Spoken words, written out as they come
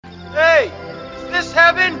this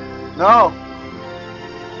heaven? No.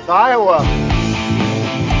 It's Iowa.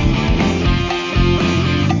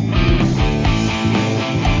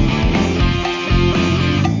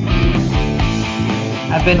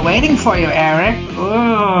 I've been waiting for you, Eric.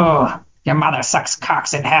 Ooh, your mother sucks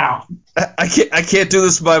cocks in hell. I can't do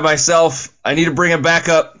this by myself. I need to bring him back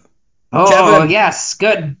up. Oh, Kevin. yes,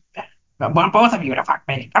 good. I want both of you to fuck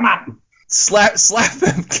me. Come on. Slap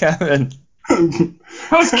him, Kevin.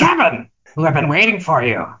 Who's Kevin? Who I've been waiting for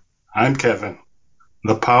you. I'm Kevin.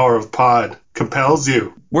 The power of pod compels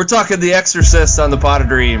you. We're talking The Exorcist on the Pot of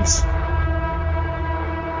Dreams.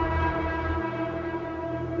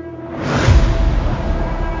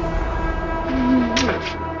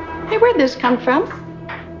 Hey, where'd this come from?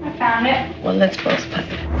 I found it. Well, let's both play.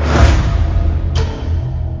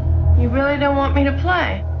 You really don't want me to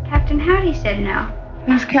play? Captain Howdy said no.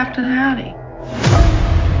 Who's Captain Howdy?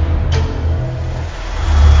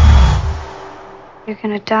 You're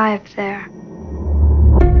gonna die up there.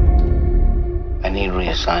 I need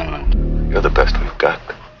reassignment. You're the best we've got.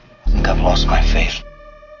 I think I've lost my faith.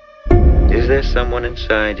 Is there someone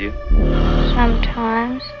inside you?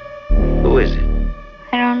 Sometimes. Who is it?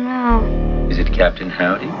 I don't know. Is it Captain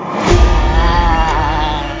Howdy?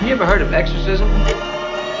 You ever heard of exorcism?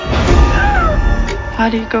 How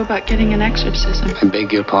do you go about getting an exorcism? I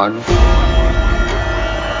beg your pardon?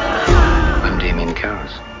 I'm Damien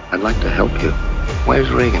Karras. I'd like to help you. Where's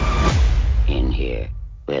Reagan? In here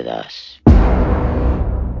with us.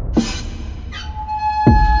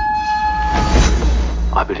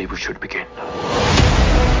 I believe we should begin.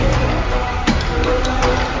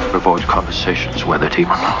 Avoid conversations with the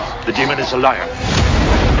demon. The demon is a liar.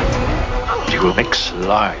 He will mix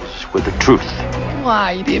lies with the truth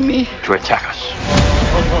Why, Dimmy? to attack us.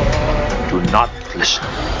 Do not listen.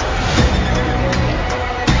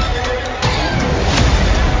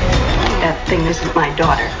 That thing isn't my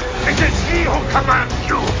daughter. It is he who commands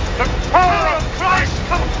you. The power of Christ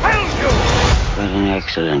compels you. What an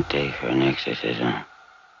excellent day for an exorcism.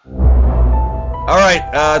 All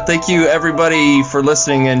right, thank you everybody for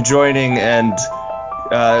listening and joining, and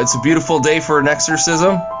it's a beautiful day for an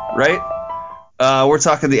exorcism, right? We're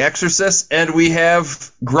talking The Exorcist, and we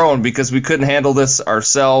have grown because we couldn't handle this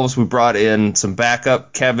ourselves. We brought in some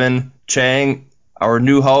backup, Kevin Chang, our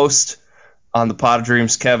new host on the Pot of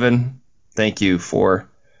Dreams. Kevin, thank you for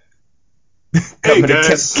coming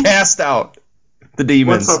to cast out the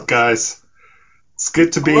demons. What's up, guys? It's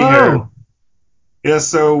good to be here. Yeah,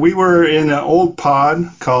 so we were in an old pod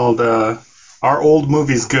called Are Old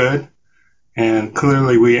Movies Good? And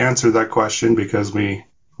clearly we answered that question because we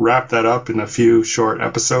wrapped that up in a few short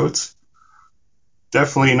episodes.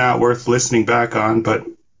 Definitely not worth listening back on, but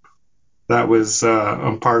that was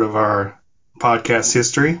a part of our podcast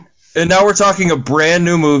history. And now we're talking a brand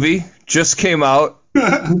new movie. Just came out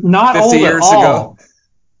not 50 old years at all. ago.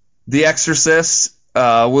 The Exorcist,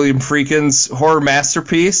 William Friedkin's horror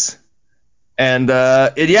masterpiece. And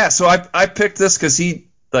so I picked this because he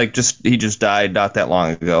just died not that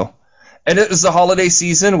long ago, and it was the holiday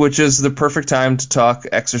season, which is the perfect time to talk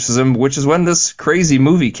exorcism, which is when this crazy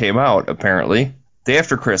movie came out. Apparently, day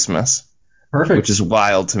after Christmas. Perfect. Which is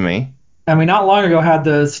wild to me. And we not long ago had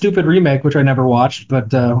the stupid remake, which I never watched,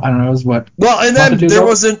 but I don't know, it was what. Well, and then there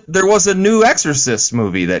was a new Exorcist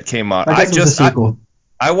movie that came out. I guess it was a sequel.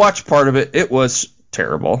 I watched part of it. It was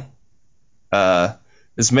terrible.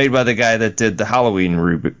 It's made by the guy that did the Halloween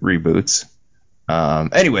reboots.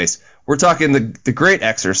 Anyways, we're talking the Great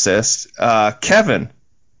Exorcist. Kevin,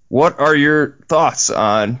 what are your thoughts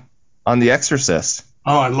on The Exorcist?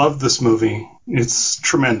 Oh, I love this movie. It's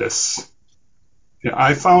tremendous. Yeah,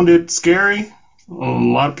 I found it scary. A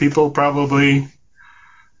lot of people probably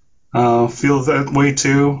feel that way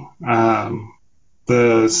too.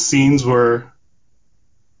 The scenes were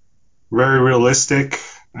very realistic.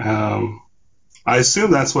 I assume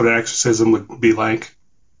that's what an exorcism would be like.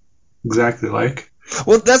 Exactly like.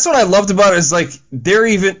 Well, that's what I loved about it, is like they're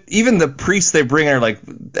even the priests they bring are like,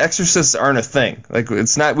 exorcists aren't a thing. Like,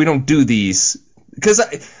 it's not, we don't do these. Because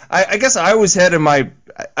I guess I always had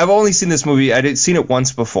I've only seen this movie, I'd seen it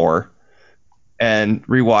once before and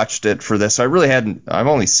rewatched it for this. So I've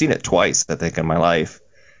only seen it twice, I think, in my life.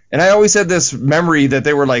 And I always had this memory that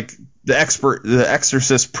they were like the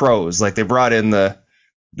exorcist pros, like they brought in the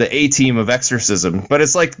A-team of exorcism, but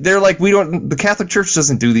it's like they're like, the Catholic Church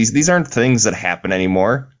doesn't do these. These aren't things that happen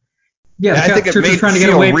anymore. Yeah, the Catholic Church is trying to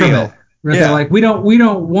get away from it. Right? Yeah. They're like, we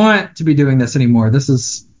don't want to be doing this anymore.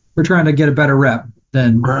 We're trying to get a better rep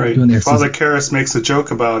than doing the exorcism. Father Karras makes a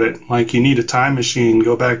joke about it, like you need a time machine,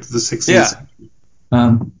 go back to the 60s.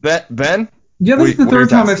 Yeah. Ben? Yeah, this is the third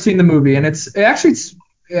time I've seen the movie, and it's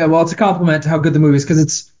Yeah, well, it's a compliment to how good the movie is because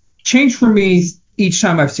it's changed for me each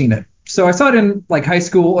time I've seen it. So I saw it in like high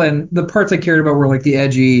school, and the parts I cared about were like the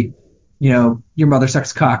edgy, your mother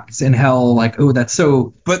sucks cocks in hell, like, oh, that's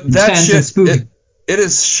so intense and spooky. It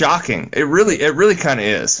is shocking. It really kind of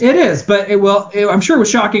is. It is, but I'm sure it was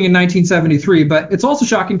shocking in 1973, but it's also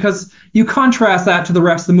shocking because you contrast that to the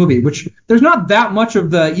rest of the movie, which there's not that much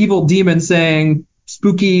of the evil demon saying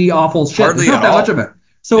spooky, awful shit. Hardly there's not at that all. much of it.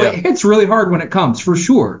 So it hits really hard when it comes, for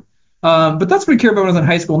sure. But that's what I cared about when I was in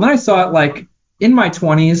high school. And then I saw it like in my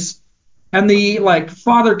 20s, and the like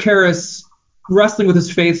Father Karras wrestling with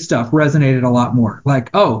his faith stuff resonated a lot more.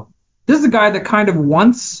 Like, oh, this is a guy that kind of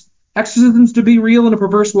wants exorcisms to be real in a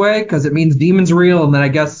perverse way because it means demons are real, and then I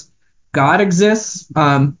guess God exists.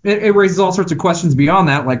 It raises all sorts of questions beyond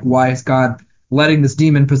that, like why is God letting this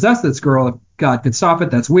demon possess this girl? If God could stop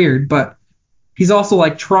it, that's weird. But he's also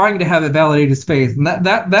like trying to have it validate his faith, and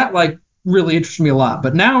that like really interests me a lot.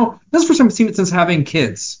 But now this is the first time I've seen it since having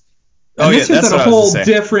kids. And this hits at a whole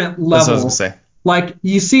different level. That's what I was gonna say. Like,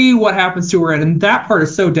 you see what happens to her, and that part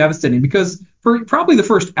is so devastating because for probably the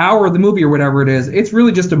first hour of the movie or whatever it is, it's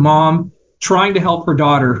really just a mom trying to help her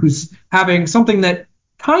daughter who's having something that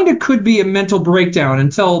kind of could be a mental breakdown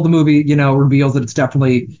until the movie, reveals that it's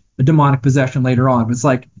definitely a demonic possession later on. But it's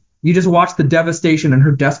like, you just watch the devastation and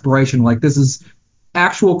her desperation. Like, this is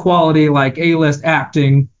actual quality, like A-list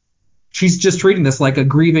acting. She's just treating this like a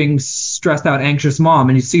grieving, stressed out, anxious mom,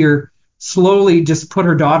 and you see her slowly just put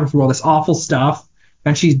her daughter through all this awful stuff,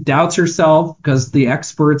 and she doubts herself because the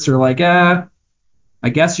experts are like, I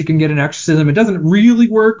guess you can get an exorcism. It doesn't really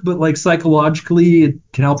work, but like psychologically it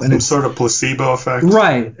can help. Some sort of placebo effect.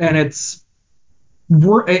 Right, and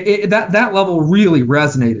that level really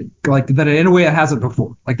resonated, like that in a way it hasn't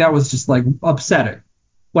before. Like that was just like upsetting.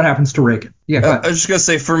 What happens to Reagan? Yeah, go ahead. I was just gonna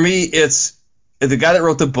say, for me, it's the guy that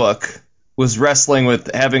wrote the book was wrestling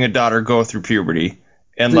with having a daughter go through puberty,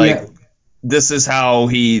 and this is how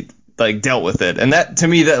he like dealt with it. And that, to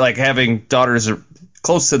me, that like having daughters are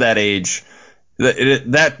close to that age,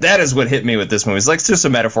 that is what hit me with this movie. It's like it's just a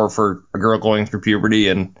metaphor for a girl going through puberty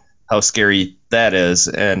and how scary that is,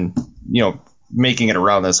 and making it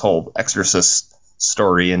around this whole Exorcist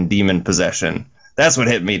story and demon possession. That's what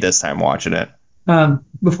hit me this time watching it.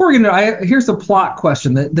 Before we get into, here's a plot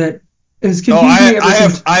question that is confusing me.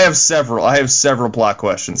 I have several plot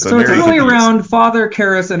questions. So it's really around Father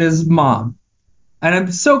Karras and his mom. And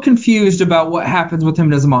I'm so confused about what happens with him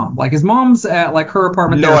and his mom. Like, his mom's at like her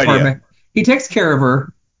apartment, their apartment. He takes care of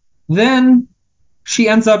her. Then she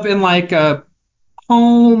ends up in like a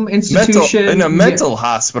home institution. In a mental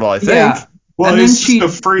hospital, I think. Yeah. Well, it's just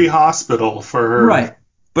a free hospital for her. Right.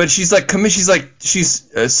 But she's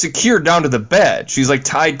secured down to the bed. She's like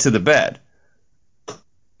tied to the bed.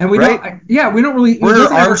 And we don't really. Were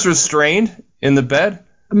her arms restrained in the bed?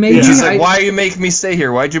 Maybe. And she's like, why are you making me stay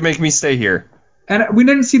here? Why'd you make me stay here? And we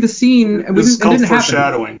didn't see the scene. And this is called foreshadowing,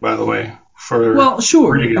 foreshadowing, by the way. Well,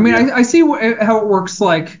 sure. Reagan, I mean, I see how it works.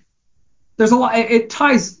 Like, there's a lot. It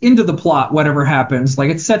ties into the plot, whatever happens. Like,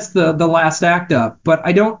 it sets the last act up. But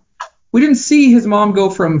we didn't see his mom go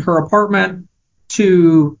from her apartment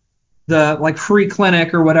to the like free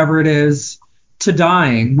clinic or whatever it is to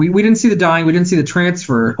dying. We didn't see the dying. We didn't see the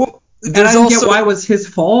transfer. Well, and I didn't get why it was his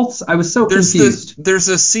fault. I was so confused. There's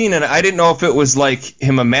a scene, and I didn't know if it was like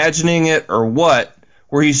him imagining it or what,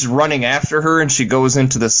 where he's running after her and she goes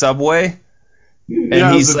into the subway.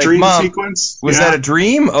 And he's like, dream Mom, sequence. Was that a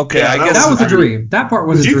dream? Okay, I guess that was a dream. That part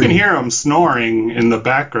was a dream. You can hear him snoring in the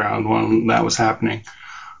background when that was happening.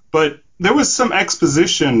 But there was some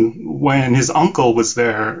exposition when his uncle was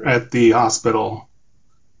there at the hospital,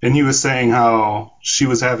 and he was saying how she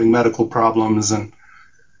was having medical problems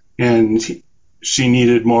and she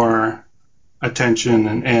needed more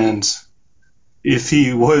attention, and if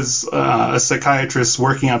he was a psychiatrist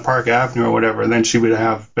working on Park Avenue or whatever, then she would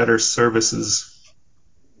have better services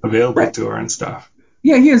available to her and stuff.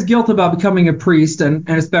 Yeah, he has guilt about becoming a priest, and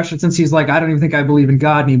especially since he's like, I don't even think I believe in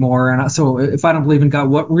God anymore. And so if I don't believe in God,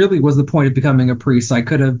 what really was the point of becoming a priest? I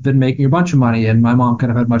could have been making a bunch of money, and my mom could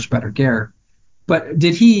have had much better care. But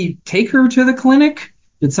did he take her to the clinic?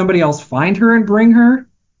 Did somebody else find her and bring her?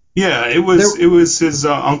 Yeah, it was his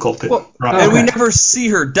uncle. And we never see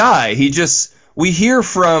her die. We hear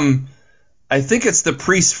from, I think it's the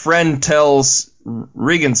priest's friend tells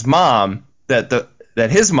Regan's mom that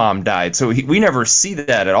his mom died. So we never see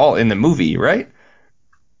that at all in the movie, right?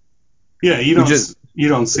 Yeah, you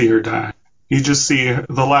don't see her die. You just see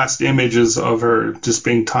the last images of her just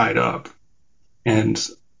being tied up and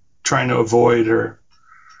trying to avoid her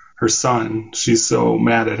son. She's so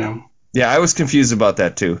mad at him. Yeah, I was confused about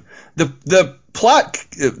that too. The plot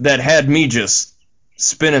that had me just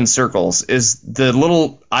spin in circles is the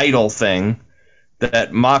little idol thing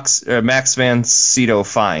that Max van Sydow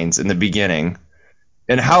finds in the beginning,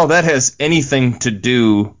 and how that has anything to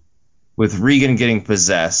do with Regan getting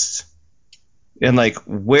possessed, and like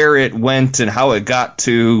where it went and how it got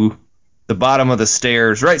to the bottom of the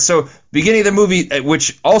stairs, right? So beginning of the movie,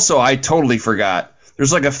 which also I totally forgot,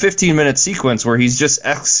 there's like a 15-minute sequence where he's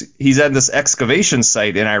at this excavation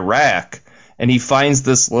site in Iraq, and he finds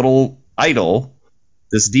this little idol,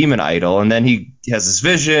 this demon idol, and then he has this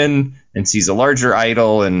vision and sees a larger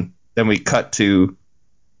idol, and then we cut to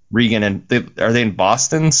Regan, and are they in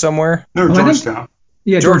Boston somewhere? No, Georgetown.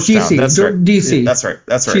 Yeah, Georgetown. That's right. DC. That's right.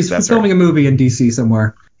 She's filming a movie in DC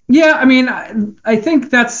somewhere. Yeah, I mean, I think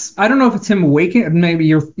that's. I don't know if it's him awakening. Maybe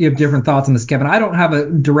you have different thoughts on this, Kevin. I don't have a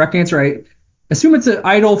direct answer. I assume it's an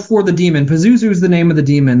idol for the demon. Pazuzu is the name of the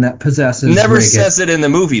demon that possesses. Never Regan. says it in the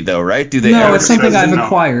movie, though, right? Do they? No, it's something I've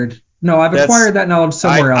acquired. No, I've acquired that knowledge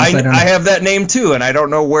somewhere else. I have that name too, and I don't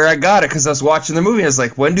know where I got it because I was watching the movie. And I was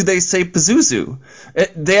like, when do they say Pazuzu?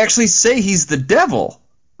 They actually say he's the devil,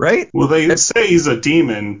 right? Well, they say he's a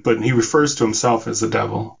demon, but he refers to himself as the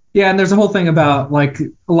devil. Yeah, and there's a whole thing about like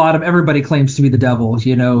a lot of everybody claims to be the devil.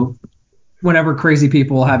 You know, whenever crazy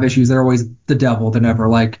people have issues, they're always the devil. They're never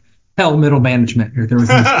like hell middle management or there was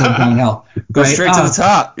no being hell. Go straight to the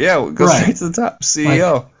top. Yeah, go straight to the top.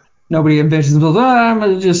 CEO. Like, nobody envisions themselves.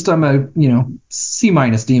 I'm a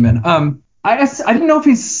C- demon. I didn't know if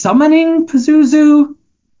he's summoning Pazuzu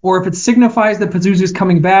or if it signifies that Pazuzu's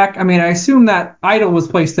coming back. I mean, I assume that idol was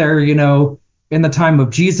placed there, in the time of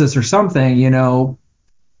Jesus or something,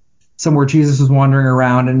 somewhere Jesus was wandering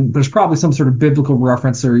around, and there's probably some sort of biblical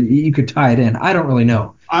reference, or you could tie it in. I don't really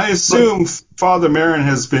know. I assume Father Marin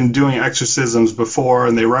has been doing exorcisms before,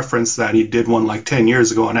 and they reference that he did one like 10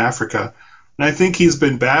 years ago in Africa. And I think he's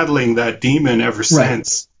been battling that demon ever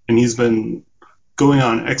since. And he's been going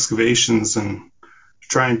on excavations and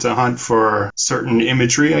trying to hunt for certain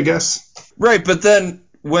imagery, I guess. Right, but then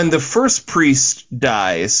when the first priest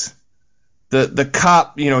dies, the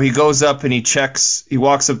cop, he goes up and he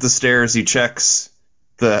walks up the stairs, he checks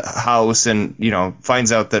the house and,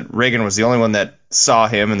 finds out that Regan was the only one that saw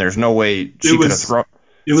him, and there's no way she could have thrown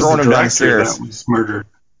him downstairs. That was murdered.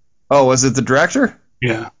 Oh, was it the director?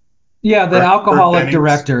 Yeah. Yeah, the alcoholic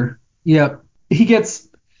director. Yep. He gets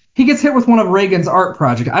hit with one of Reagan's art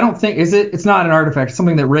projects. I don't think it's not an artifact. It's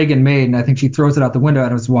something that Reagan made, and I think she throws it out the window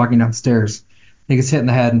and was walking down the stairs. He gets hit in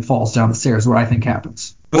the head and falls down the stairs. What I think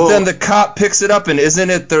happens. But then the cop picks it up, and isn't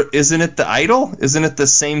it the idol? Isn't it the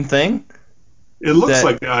same thing? It looks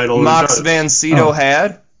like the idol. Max van Sydow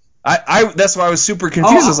had. I that's why I was super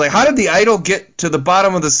confused. I was like, how did the idol get to the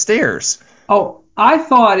bottom of the stairs? Oh, I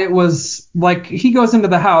thought it was like he goes into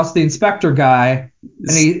the house, the inspector guy,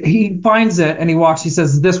 and he finds it and he walks. He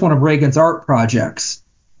says, "Is this one of Reagan's art projects?"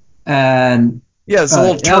 And yeah, it's a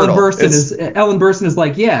little turtle. Ellen Burstyn is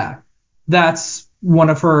like, yeah, that's one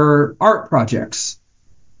of her art projects.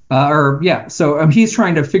 So he's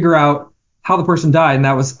trying to figure out how the person died, and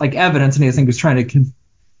that was like evidence, and I think he was trying to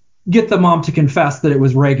get the mom to confess that it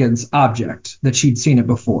was Reagan's object, that she'd seen it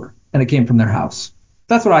before, and it came from their house.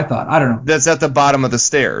 That's what I thought. I don't know. That's at the bottom of the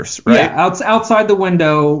stairs, right? Yeah, outside the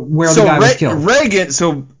window where the guy was killed.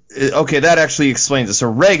 That actually explains it.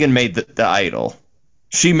 So Reagan made the idol.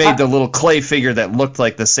 She made the little clay figure that looked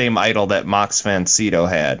like the same idol that Max van Sydow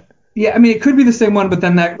had. Yeah, I mean, it could be the same one, but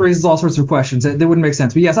then that raises all sorts of questions. That wouldn't make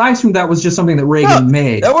sense. But yes, I assume that was just something that Reagan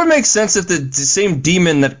made. That would make sense if the same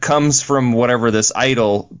demon that comes from whatever this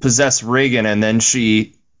idol possessed Reagan, and then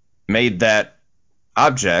she made that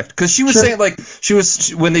object. Because she was saying, like,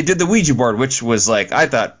 when they did the Ouija board, which was, like, I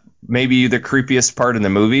thought maybe the creepiest part in the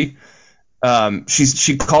movie.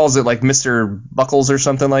 She calls it, like, Mr. Buckles or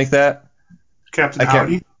something like that.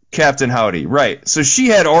 Captain Howdy, right. So she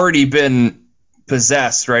had already been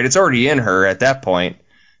possessed, right? It's already in her at that point.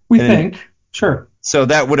 We think. Sure. So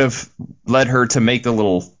that would have led her to make the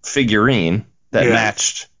little figurine that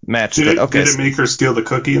matched. Did it make her steal the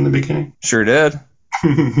cookie in the beginning? Sure did.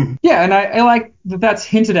 Yeah, and I like that's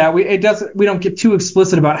hinted at. We don't get too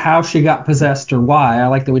explicit about how she got possessed or why. I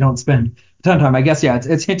like that we don't spend a ton of time. I guess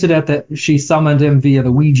it's hinted at that she summoned him via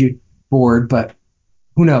the Ouija board, but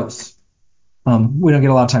who knows? We don't get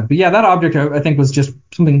a lot of time. But yeah, that object I think was just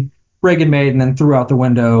something Reagan made and then threw out the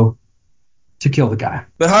window to kill the guy.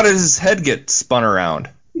 But how does his head get spun around?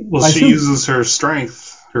 Well, she uses her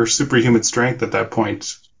strength, her superhuman strength at that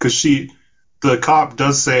point, because the cop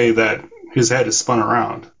does say that his head is spun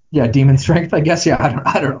around. Yeah, demon strength, I guess. Yeah,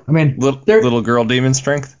 I don't know. I mean, little girl demon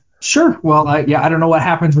strength. Sure. Well, I don't know what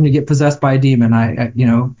happens when you get possessed by a demon.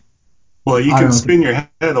 Well, you can spin your head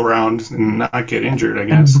around and not get injured, I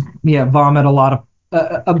guess. Yeah, vomit a lot of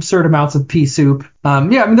absurd amounts of pea soup. Yeah, I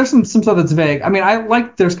mean, there's some stuff that's vague. I mean, I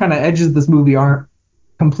like there's kind of edges of this movie aren't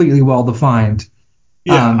completely well defined.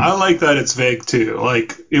 Yeah, I like that it's vague too.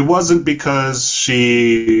 Like, it wasn't because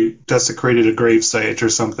she desecrated a gravesite or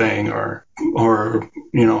something, or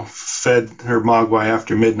fed her mogwai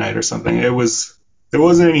after midnight or something. There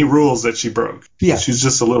wasn't any rules that she broke. Yeah, she's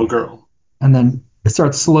just a little girl. And then it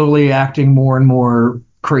starts slowly acting more and more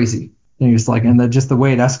crazy. And you're just like, and just the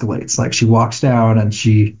way it escalates. Like, she walks down and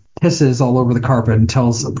she pisses all over the carpet and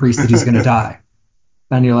tells a priest that he's going to die.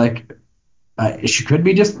 And you're like, she could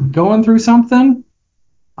be just going through something.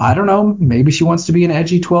 I don't know. Maybe she wants to be an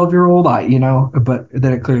edgy 12-year-old. But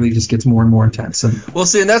then it clearly just gets more and more intense. Well,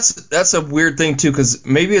 see, and that's a weird thing too, because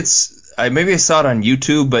maybe I saw it on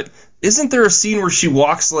YouTube, but isn't there a scene where she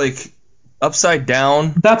walks like upside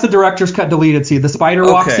down? That's a director's cut deleted scene. The spider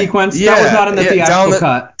walk sequence. Yeah, that was not in the theatrical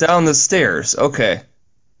cut. Down the stairs. Okay.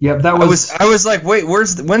 Yep, that was. I was like, wait,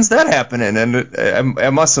 when's that happening? And I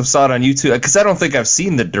must have saw it on YouTube, because I don't think I've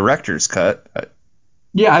seen the director's cut.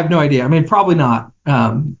 Yeah, I have no idea. I mean, probably not.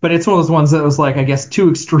 But it's one of those ones that was like, I guess, too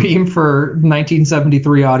extreme for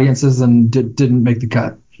 1973 audiences and didn't make the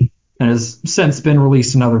cut. And has since been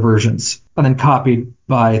released in other versions and then copied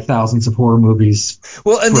by thousands of horror movies.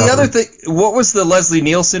 Well, and forever. The other thing, what was the Leslie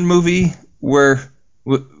Nielsen movie where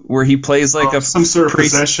he plays like some sort of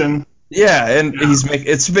priest? Possession? Yeah, and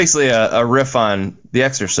it's basically a riff on The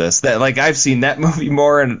Exorcist. That, like, I've seen that movie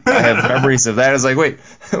more, and I have memories of that. I was like, wait,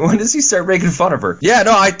 when does he start making fun of her? Yeah,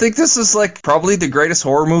 no, I think this is like probably the greatest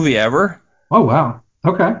horror movie ever. Oh wow,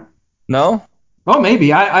 okay. No? Oh, maybe.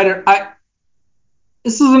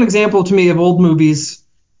 This is an example to me of old movies.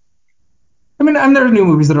 I mean, there are new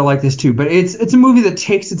movies that are like this too, but it's a movie that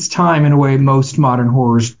takes its time in a way most modern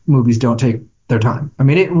horror movies don't take their time. I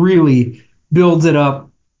mean, it really builds it up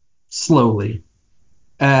slowly,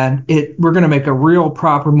 and we're going to make a real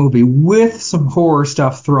proper movie with some horror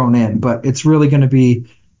stuff thrown in, but it's really going to be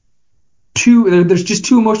there's just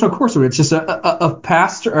too emotional course to it. It's just a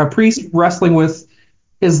pastor, a priest wrestling with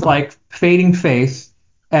his like fading faith,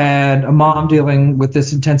 and a mom dealing with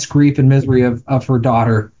this intense grief and misery of her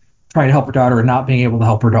daughter, trying to help her daughter and not being able to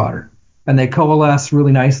help her daughter. And they coalesce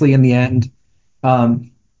really nicely in the end. But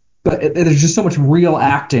there's just so much real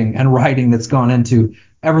acting and writing that's gone into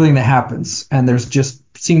everything that happens. And there's just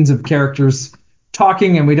scenes of characters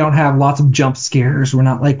talking, and we don't have lots of jump scares. We're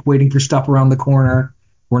not like waiting for stuff around the corner.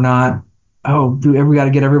 We're not, we got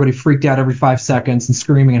to get everybody freaked out every 5 seconds and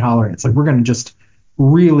screaming and hollering. It's like, we're going to just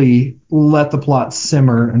really let the plot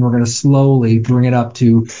simmer, and we're going to slowly bring it up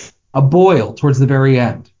to a boil towards the very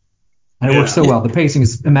end. And it works so well. The pacing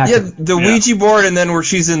is immaculate. Yeah, the Ouija board, and then where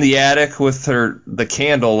she's in the attic with the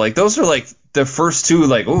candle, like those are like the first two,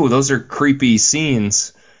 like, oh, those are creepy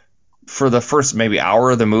scenes for the first maybe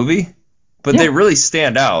hour of the movie. But they really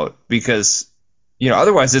stand out because,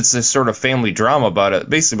 otherwise it's this sort of family drama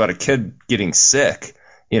basically about a kid getting sick.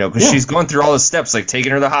 Because she's going through all the steps, like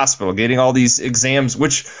taking her to the hospital, getting all these exams,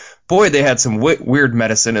 which, boy, they had some weird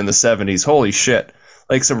medicine in the 70s. Holy shit.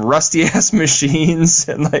 Like some rusty ass machines.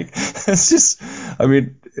 And like, it's just, I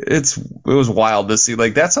mean, it was wild to see.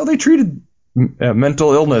 Like, that's how they treated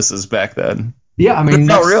mental illnesses back then. Yeah, I mean, it's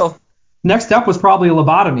not real. Next step was probably a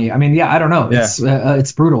lobotomy. I mean, I don't know. Yeah.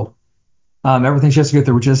 It's brutal. Everything she has to go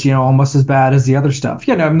through, which is, almost as bad as the other stuff.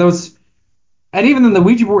 I mean, those. And even in the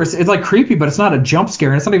Ouija board, it's like creepy, but it's not a jump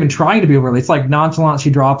scare. And it's not even trying to be overly. It's like nonchalant. She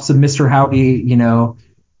drops a Mr. Howdy,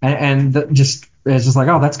 and it's just like,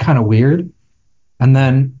 oh, that's kind of weird. And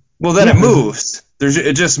then. Well, then it moves.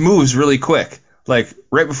 It just moves really quick. Like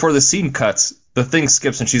right before the scene cuts, the thing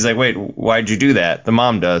skips and she's like, wait, why'd you do that? The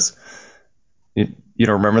mom does. You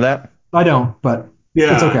don't remember that? I don't, but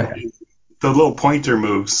it's okay. The little pointer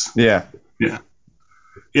moves. Yeah. Yeah.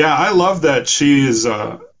 Yeah, I love that she is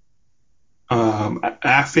a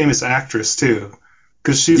famous actress too,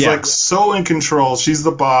 because she's like so in control. She's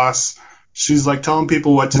the boss. She's like telling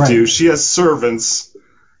people what to do. She has servants,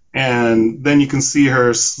 and then you can see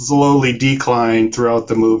her slowly decline throughout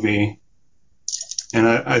the movie. And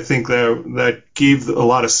I think that gave a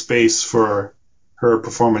lot of space for her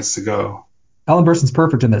performance to go. Ellen Burstyn's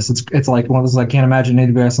perfect in this. It's like one of those I can't imagine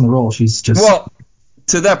anybody else in the role. She's just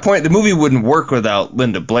to that point, the movie wouldn't work without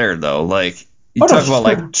Linda Blair though. Like. You talk about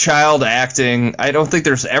like child acting. I don't think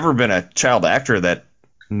there's ever been a child actor that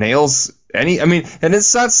nails any. I mean, and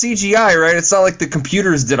it's not CGI, right? It's not like the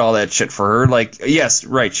computers did all that shit for her. Like, yes,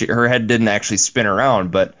 right. Her head didn't actually spin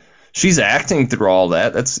around, but she's acting through all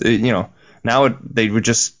that. That's now they would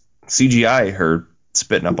just CGI her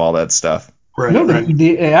spitting up all that stuff. Right.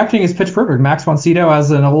 The acting is pitch perfect. Max von Sydow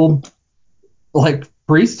as an old like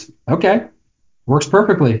priest. Okay. Works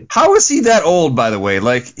perfectly. How is he that old, by the way?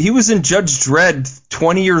 Like, he was in Judge Dredd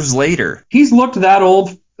 20 years later. He's looked that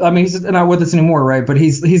old. I mean, he's not with us anymore, right? But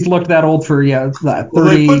he's looked that old for, that 30. Well,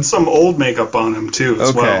 they put some old makeup on him, too,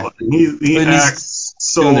 as well. He acts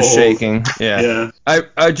so doing the old. shaking. Yeah.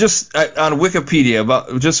 I just on Wikipedia,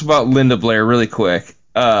 about Linda Blair, really quick.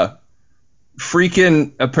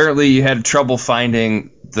 Friedkin apparently had trouble finding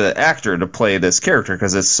the actor to play this character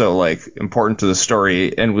because it's so, like, important to the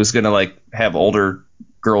story, and was going to, like, have older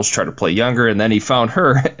girls try to play younger, and then he found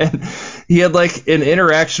her, and he had, like, an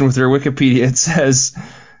interaction with her. Wikipedia, it says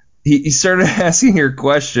he started asking her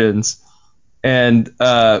questions, and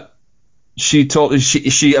she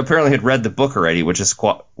apparently had read the book already, which is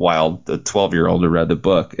wild. The 12-year-old who read the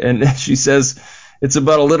book, and she says it's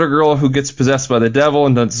about a little girl who gets possessed by the devil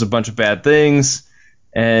and does a bunch of bad things.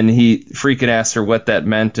 And he freaking asked her what that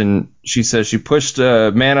meant, and she says she pushed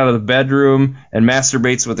a man out of the bedroom and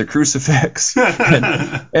masturbates with a crucifix.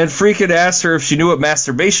 and freaking asked her if she knew what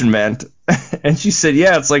masturbation meant, and she said,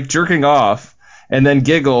 yeah, it's like jerking off, and then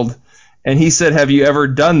giggled. And he said, have you ever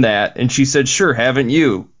done that? And she said, sure, haven't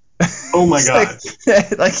you? Oh my God.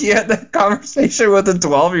 Like he had that conversation with a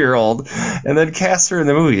 12-year-old and then cast her in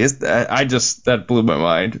the movie. That blew my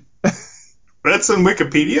mind. That's on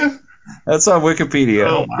Wikipedia? That's on Wikipedia.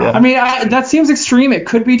 Oh, wow. Yeah. I mean, that seems extreme. It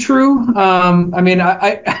could be true. I mean,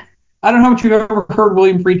 I don't know how much you've ever heard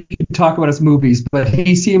William Friedkin talk about his movies, but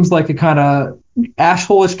he seems like a kind of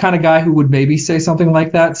asshole-ish kind of guy who would maybe say something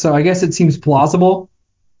like that. So I guess it seems plausible.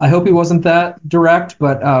 I hope he wasn't that direct,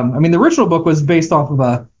 but I mean, the original book was based off of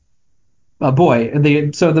a boy.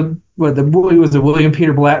 The boy was William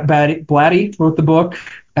Peter Blatty wrote the book,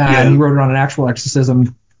 and he wrote it on an actual exorcism,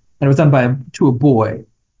 and it was done to a boy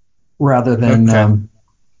rather than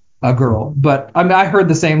a girl. But I mean, I heard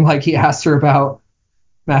the same. Like he asked her about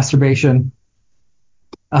masturbation.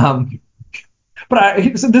 But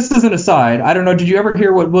so this is an aside. I don't know. Did you ever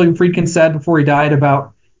hear what William Friedkin said before he died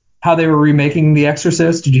about how they were remaking The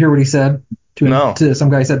Exorcist? Did you hear what he said to some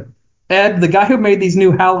guy? He said, Ed, the guy who made these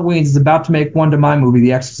new Halloweens is about to make one to my movie,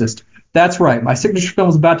 The Exorcist. That's right. My signature film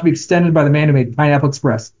is about to be extended by the man who made Pineapple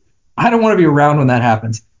Express. I don't want to be around when that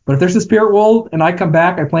happens. But if there's a spirit world and I come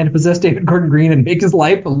back, I plan to possess David Gordon Green and make his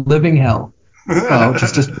life a living hell.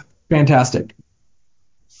 Just fantastic.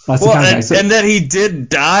 That's the kind of guy. And then he did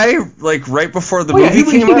die, like, right before the movie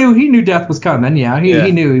came out? He knew death was coming. Yeah,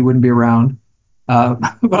 he knew he wouldn't be around. But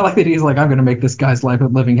I like that he's like, I'm going to make this guy's life a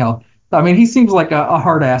living hell. I mean, he seems like a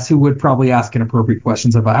hard ass who would probably ask inappropriate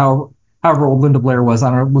questions about however old Linda Blair was. I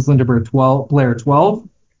don't know, was Linda Blair 12?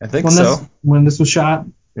 I think so. When this was shot?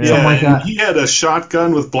 Yeah, something like that. He had a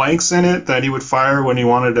shotgun with blanks in it that he would fire when he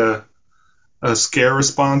wanted a scare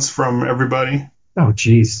response from everybody. Oh,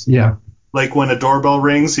 jeez, yeah. Like when a doorbell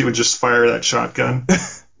rings, he would just fire that shotgun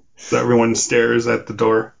so everyone stares at the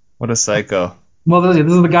door. What a psycho. Well, this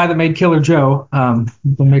is the guy that made Killer Joe. That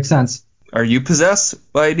makes sense. Are you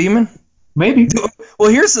possessed by a demon? Maybe. Well,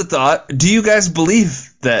 here's the thought. Do you guys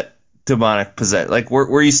believe that demonic possession? Like,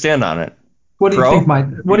 where you stand on it? What do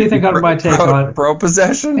you think my take on it? Pro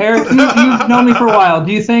possession? Eric, you've known me for a while.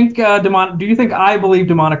 Do you think I believe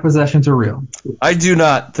demonic possessions are real? I do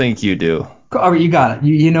not think you do. Oh, you got it.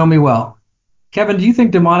 You know me well. Kevin, do you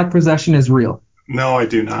think demonic possession is real? No, I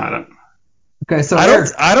do not. Okay, so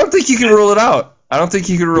I don't think you can rule it out.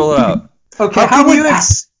 Okay, how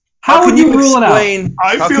would you rule it out?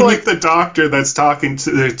 I feel like the doctor that's talking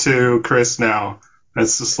to Chris now.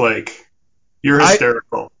 That's just like, you're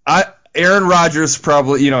hysterical. Aaron Rodgers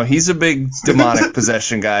probably, he's a big demonic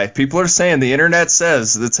possession guy. People are saying, the internet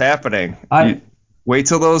says that's happening. Wait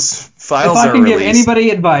till those files are released. If I can give anybody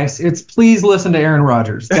advice, it's please listen to Aaron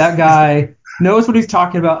Rodgers. That guy knows what he's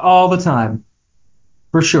talking about all the time.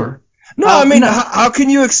 For sure. No, I mean, how can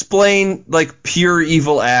you explain, like, pure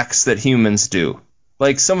evil acts that humans do?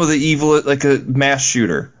 Like, some of the evil, like a mass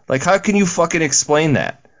shooter. Like, how can you fucking explain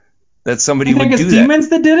that? That somebody would do that? You think it's demons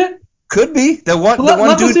that did it? Could be.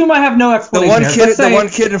 Let's assume I have no explanation. The one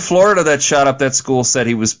kid in Florida that shot up that school said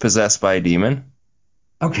he was possessed by a demon.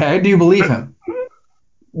 Okay, do you believe him?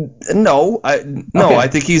 No, I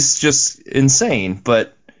think he's just insane.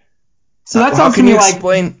 But so that sounds to me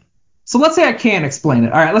like. So let's say I can't explain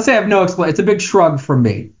it. All right, let's say I have no explanation. It's a big shrug from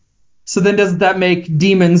me. So then does that make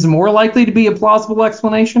demons more likely to be a plausible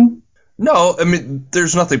explanation? No, I mean,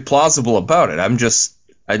 there's nothing plausible about it. I'm just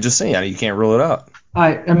saying you can't rule it out.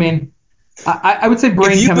 I mean, I would say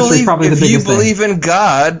brain chemistry is probably the biggest thing. If you believe in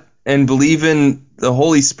God and believe in the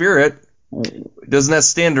Holy Spirit, doesn't that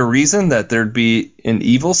stand to reason that there'd be an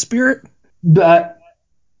evil spirit?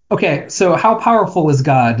 Okay, so how powerful is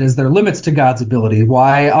God? Is there limits to God's ability?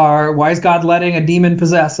 Why is God letting a demon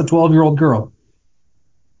possess a 12-year-old girl?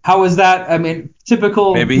 How is that? I mean,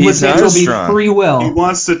 typical Maybe he's not will as be strong. free He will.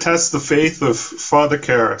 wants to test the faith of Father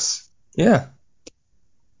Karras. Yeah.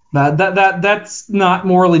 That's not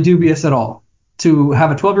morally dubious at all. To have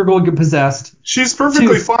a 12-year-old get possessed. She's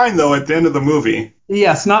perfectly fine, though, at the end of the movie.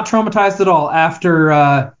 Yes, not traumatized at all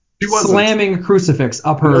after slamming a crucifix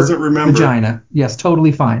up her vagina. Yes,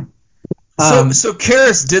 totally fine. So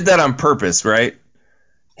Karras did that on purpose, right?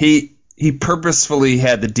 He purposefully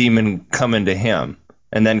had the demon come into him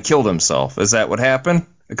and then killed himself. Is that what happened?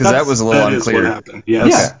 Because that was a little unclear. That is what happened, yes.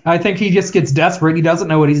 Yeah, I think he just gets desperate. He doesn't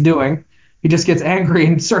know what he's doing. He just gets angry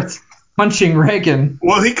and starts punching Reagan.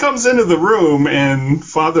 Well, he comes into the room and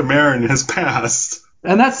Father Merrin has passed.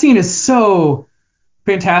 And that scene is so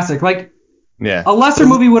fantastic. Like, yeah, a lesser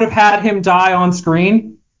movie would have had him die on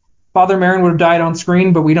screen. Father Merrin would have died on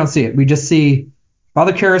screen, but we don't see it. We just see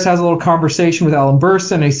Father Karras has a little conversation with Ellen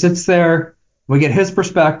Burstyn. He sits there. We get his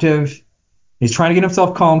perspective. He's trying to get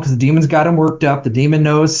himself calm because the demon's got him worked up. The demon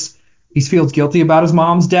knows he feels guilty about his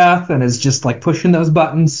mom's death and is just like pushing those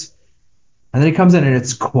buttons. And then he comes in and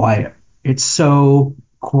it's quiet. It's so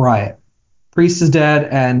quiet. Priest is dead,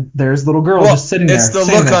 and there's the little girl just sitting there. It's the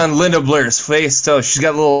look on Linda Blair's face, too. She's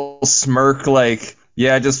got a little smirk like,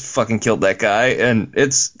 yeah, I just fucking killed that guy. And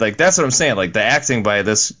it's like, that's what I'm saying. Like, the acting by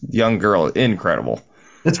this young girl, incredible.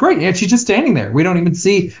 It's great. And she's just standing there. We don't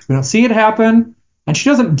see it happen. And she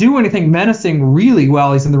doesn't do anything menacing really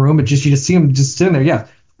while he's in the room. You just see him just sitting there, yeah,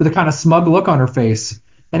 with a kind of smug look on her face.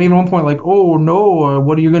 And even at one point, like, oh, no,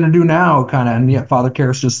 what are you going to do now? Kind of. And yeah, Father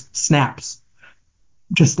Karras just snaps.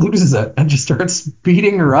 Just loses it and just starts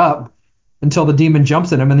beating her up until the demon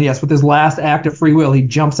jumps at him. And yes, with his last act of free will, he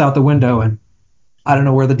jumps out the window. And I don't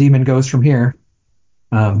know where the demon goes from here.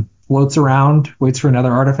 Floats around, waits for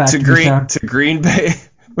another artifact to Green Bay,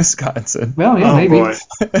 Wisconsin. Well, yeah, maybe. Boy.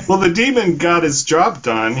 Well, the demon got his job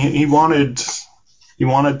done. He wanted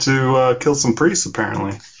to kill some priests,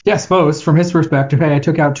 apparently. Yeah, I suppose from his perspective, hey, I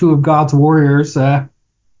took out 2 of God's warriors. That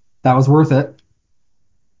was worth it.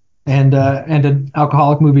 And an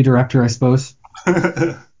alcoholic movie director, I suppose.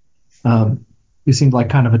 Who seemed like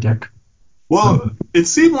kind of a dick. Well, it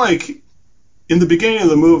seemed like in the beginning of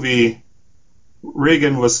the movie,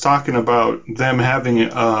 Reagan was talking about them having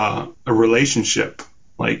a relationship.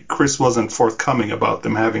 Like, Chris wasn't forthcoming about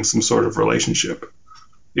them having some sort of relationship.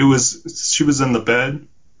 She was in the bed,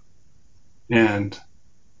 and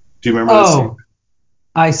do you remember that scene?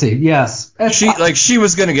 I see, yes. She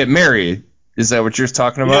was going to get married. Is that what you're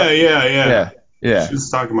talking about? Yeah. She was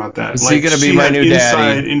talking about that. Is he going to be my new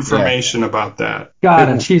daddy? Inside information about that. Got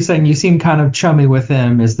it. She's saying you seem kind of chummy with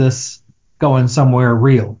him. Is this going somewhere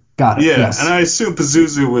real? Got it. Yeah, yes. And I assume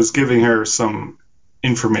Pazuzu was giving her some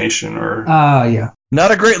information or... yeah.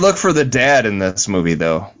 Not a great look for the dad in this movie,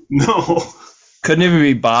 though. No. Couldn't even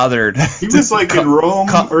be bothered. He was like in Rome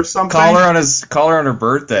or something. Call her on her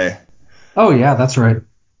birthday. Oh, yeah, that's right.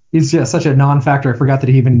 He's just such a non-factor. I forgot that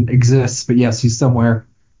he even exists. But yes, he's somewhere.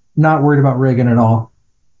 Not worried about Reagan at all.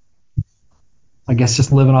 I guess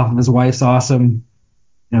just living off of his wife's awesome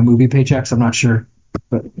movie paychecks. I'm not sure.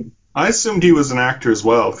 But I assumed he was an actor as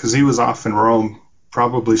well because he was off in Rome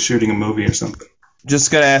probably shooting a movie or something.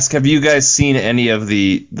 Just going to ask, have you guys seen any of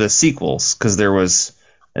the sequels? Because there was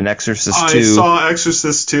an Exorcist 2. I saw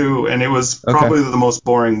Exorcist 2, and it was probably the most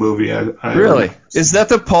boring movie I Really? Is that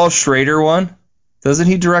the Paul Schrader one? Doesn't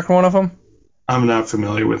he direct one of them? I'm not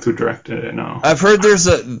familiar with who directed it, no. I've heard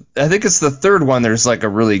I think it's the third one, there's like a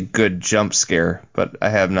really good jump scare, but I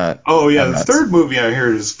have not. Oh, yeah, the third movie I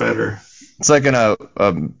heard is better. It's like in a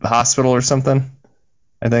hospital or something,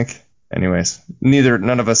 I think. Anyways,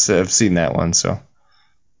 none of us have seen that one, so.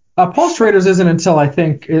 Paul Schrader's isn't until I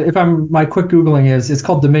think, my quick Googling it's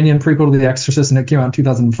called Dominion, prequel to The Exorcist, and it came out in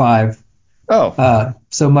 2005. Oh.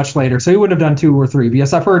 So much later. So he would have done 2 or 3. But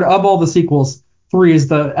yes, I've heard of all the sequels, 3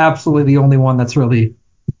 is absolutely the only one that's really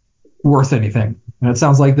worth anything. And it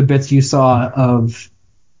sounds like the bits you saw of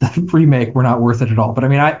the remake were not worth it at all. But I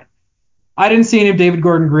mean, I didn't see any of David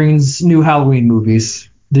Gordon Green's new Halloween movies.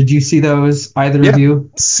 Did you see those, either of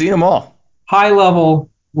you? Seen them all. High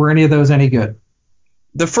level, were any of those any good?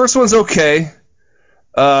 The first one's okay.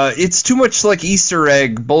 It's too much like Easter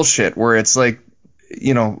egg bullshit where it's like,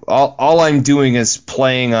 all I'm doing is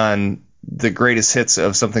playing on the greatest hits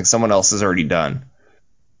of something someone else has already done.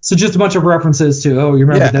 So just a bunch of references to, you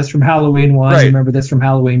remember this from Halloween 1, right. You remember this from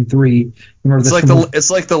Halloween 3. You remember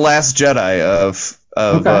it's like the Last Jedi of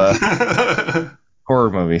horror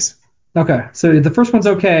movies. Okay, so the first one's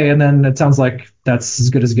okay, and then it sounds like that's as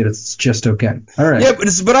good as it gets. It's just okay. All right. Yeah,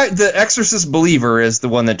 but the Exorcist Believer is the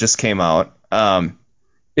one that just came out.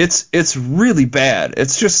 It's really bad.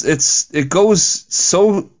 It's just it goes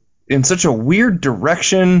so in such a weird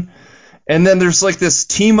direction. And then there's like this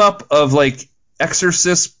team up of like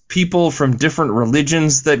exorcist people from different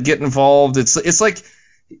religions that get involved. It's like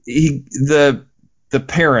the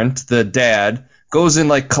parent, the dad, goes and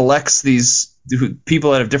like collects these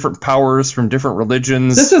people that have different powers from different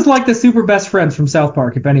religions. This is like the Super Best Friends from South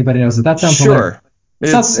Park, if anybody knows it. That sounds hilarious.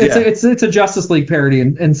 It's a Justice League parody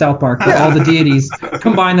in South Park where all the deities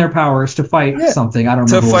combine their powers to fight something. I don't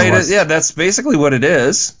remember what it was. Yeah, that's basically what it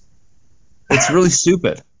is. It's really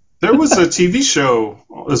stupid. There was a TV show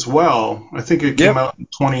as well. I think it came out in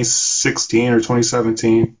 2016 or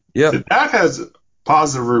 2017. Yeah. That has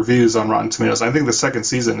positive reviews on Rotten Tomatoes. I think the second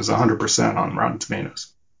season is 100% on Rotten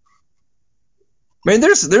Tomatoes. I mean,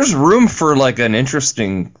 there's room for like an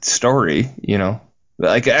interesting story, you know,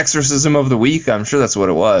 like Exorcism of the Week. I'm sure that's what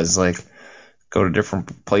it was. Like, go to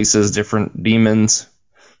different places, different demons.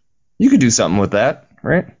 You could do something with that,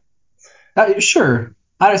 right? Sure.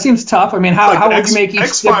 It seems tough. I mean, how would you make each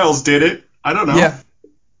X-Files did it? I don't know. Yeah.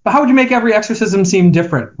 But how would you make every exorcism seem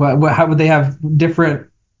different? How would they have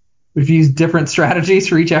different? Would you use different strategies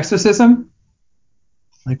for each exorcism?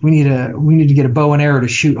 Like we need to get a bow and arrow to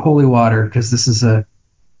shoot holy water because this is a.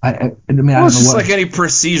 I don't know it's just what. like any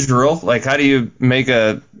procedural. Like, how do you make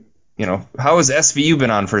a? You know, how has SVU been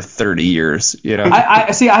on for 30 years? You know.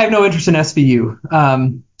 I see. I have no interest in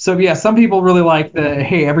SVU. So yeah, some people really like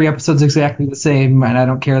hey, every episode's exactly the same, and I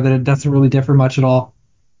don't care that it doesn't really differ much at all.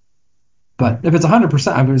 But if it's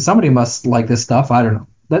 100%, I mean, somebody must like this stuff. I don't know.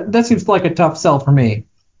 That seems like a tough sell for me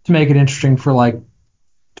to make it interesting for like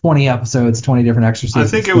 20 episodes, 20 different exorcisms. I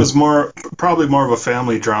think it was probably more of a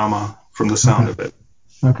family drama from the sound of it.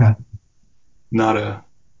 Okay. Not a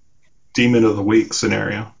Demon of the Week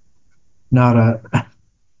scenario. Not a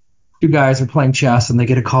two guys are playing chess and they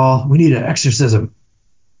get a call. We need an exorcism.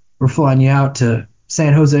 We're flying you out to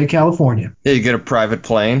San Jose, California. Yeah, you get a private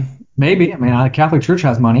plane. Maybe. I mean, the Catholic Church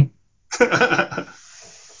has money. I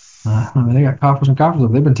mean, they got coffers and coffers.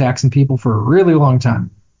 They've been taxing people for a really long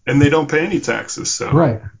time. And they don't pay any taxes, so.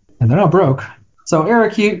 Right. And they're not broke. So,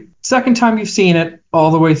 Eric, second time you've seen it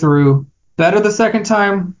all the way through. Better the second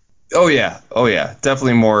time? Oh yeah.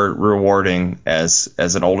 Definitely more rewarding as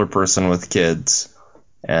an older person with kids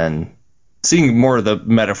and seeing more of the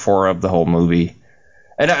metaphor of the whole movie.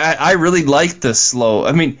 And I really like the slow.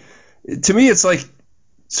 I mean, to me, it's like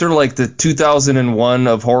sort of like the 2001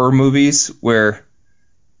 of horror movies where,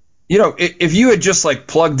 you know, if you had just like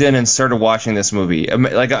plugged in and started watching this movie,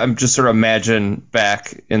 like I'm just sort of imagine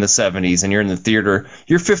back in the 70s and you're in the theater,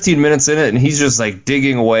 you're 15 minutes in it and he's just like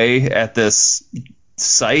digging away at this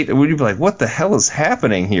site. And you'd be like, what the hell is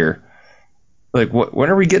happening here? Like, when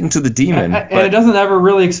are we getting to the demon? And it doesn't ever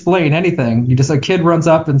really explain anything. A kid runs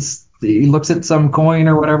up and he looks at some coin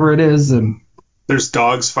or whatever it is, and there's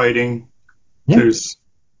dogs fighting. Yeah. There's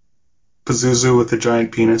Pazuzu with a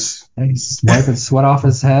giant penis. He's wiping sweat off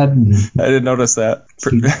his head. And I didn't notice that.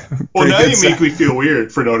 Well, now you make me feel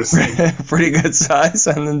weird for noticing. Pretty good size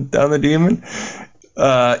on the demon.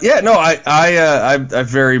 I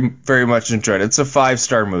very, very much enjoyed it. It's a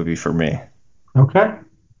 5-star movie for me. Okay.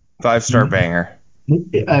 5-star banger. I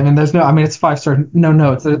mean, it's 5-star. No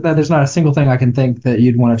notes. There's not a single thing I can think that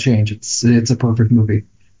you'd want to change. It's a perfect movie.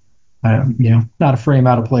 Not a frame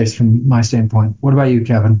out of place from my standpoint. What about you,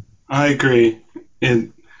 Kevin? I agree.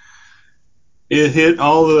 It hit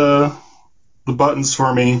all the buttons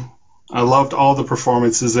for me. I loved all the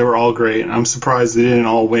performances. They were all great. I'm surprised they didn't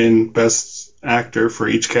all win Best Actor for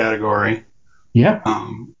each category. Yeah.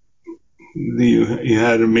 You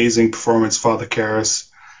had an amazing performance, Father Karras.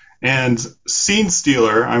 And Scene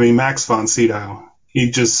Stealer, Max von Sydow,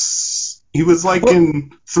 he was like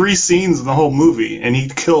in 3 scenes in the whole movie, and he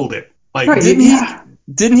killed it. Like, right,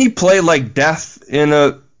 didn't he play like Death in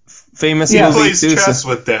a famous movie? He plays chess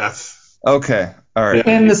with Death. Okay, all right.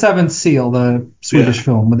 In The Seventh Seal, the Swedish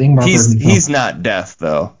film with Ingmar Bergman. He's not Death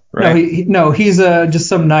though, right? No, he's just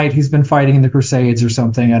some knight. He's been fighting in the Crusades or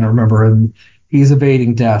something. I don't remember. And he's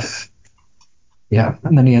evading death. Yeah,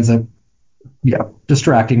 and then he ends up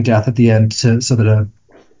distracting death at the end so that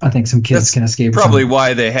I think some kids can escape. Probably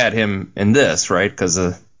why they had him in this, right? Because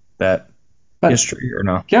of that history, or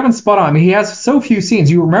no? Kevin's spot on. He has so few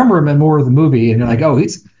scenes. You remember him in more of the movie, and you're like, oh,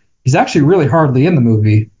 he's actually really hardly in the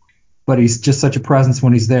movie, but he's just such a presence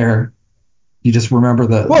when he's there. You just remember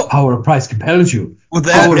the power of Christ compels you. Well,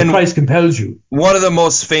 power of Christ compels you. One of the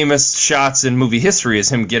most famous shots in movie history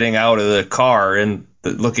is him getting out of the car and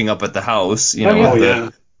looking up at the house.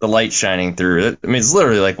 The light shining through it. It's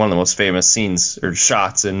literally like one of the most famous scenes or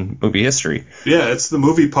shots in movie history. Yeah, it's the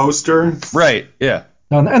movie poster. Right, yeah.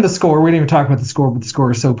 And the score, we didn't even talk about the score, but the score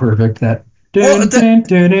is so perfect that Well,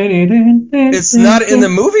 it's not in the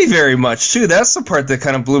movie very much, too. That's the part that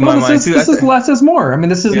kind of blew my mind, too. This is less is more. I mean,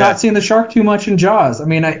 this is not seeing the shark too much in Jaws. I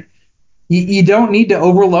mean, you don't need to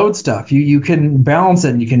overload stuff. You can balance it,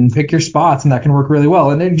 and you can pick your spots, and that can work really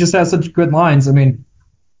well. And it just has such good lines. I mean,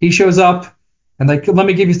 he shows up, and like, let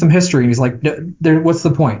me give you some history. And he's like, what's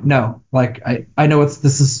the point? No, like, I know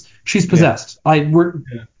she's possessed. I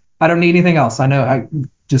don't need anything else. I know.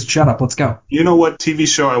 Just shut up. Let's go. You know what TV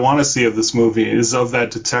show I want to see of this movie is of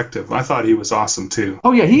that detective. I thought he was awesome too.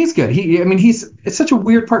 Oh yeah, he's good. It's such a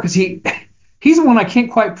weird part because he's the one I can't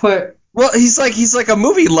quite put. Well, he's like a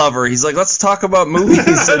movie lover. He's like, let's talk about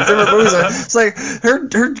movies and different movies. It's like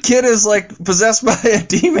her kid is like possessed by a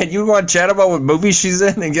demon. You want to chat about what movie she's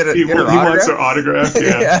in and get her autograph? He wants her autograph.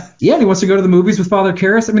 Yeah. Yeah, and he wants to go to the movies with Father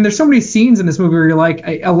Karras. I mean, there's so many scenes in this movie where you're like,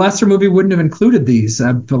 a lesser movie wouldn't have included these.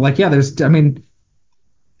 But like, yeah,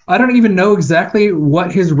 I don't even know exactly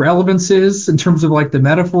what his relevance is in terms of like the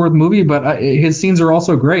metaphor of the movie, but his scenes are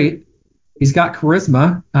also great. He's got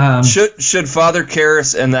charisma. Should Father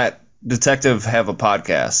Karras and that detective have a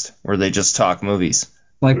podcast where they just talk movies?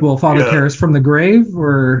 Like, will Father Karras from the grave,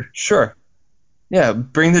 or? Sure. Yeah,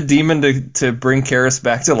 bring the demon to bring Karras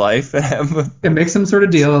back to life and have make some sort of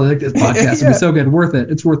deal. Like, this podcast would be so good, worth it.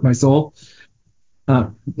 It's worth my soul.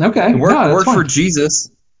 Okay. Work for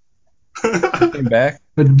Jesus. Came back.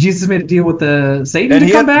 But Jesus made a deal with the Satan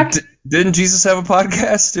to come back? Didn't Jesus have a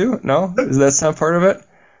podcast too? No? That's not part of it?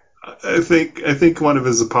 I think one of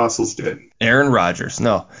his apostles did. Aaron Rodgers.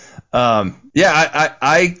 No. I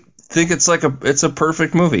think it's a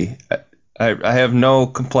perfect movie. I have no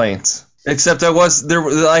complaints. Except I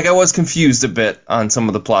was confused a bit on some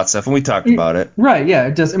of the plot stuff, and we talked about it. Right,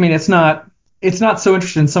 yeah. It's not so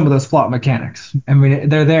interested in some of those plot mechanics. I mean,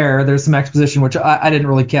 they're there. There's some exposition, which I didn't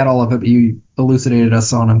really get all of it, but you elucidated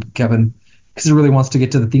us on them, Kevin, because he really wants to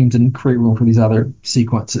get to the themes and create room for these other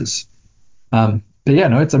sequences. But yeah,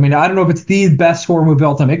 no, I don't know if it's the best horror movie of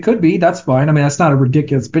all time. It could be. That's fine. I mean, that's not a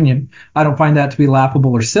ridiculous opinion. I don't find that to be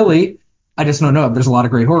laughable or silly. I just don't know. There's a lot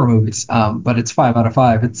of great horror movies, but it's 5 out of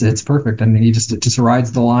 5. It's perfect, and it just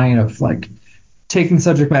rides the line of like taking the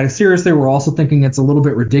subject matter seriously. We're also thinking it's a little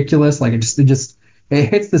bit ridiculous. Like it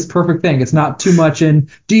hits this perfect thing. It's not too much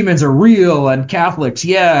in demons are real and Catholics,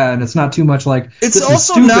 yeah, and it's not too much like it's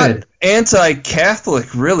also not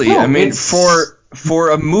anti-Catholic, really. No, I mean, for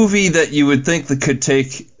a movie that you would think that could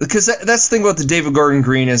take, because that's the thing about the David Gordon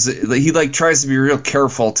Green is that he like tries to be real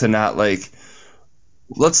careful to not like,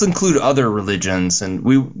 let's include other religions, and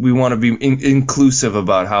we want to be inclusive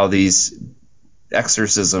about how these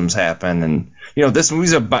exorcisms happen. And this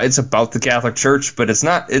movie's about the Catholic Church, but it's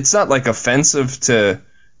not like offensive to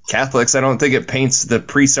Catholics. I don't think it paints the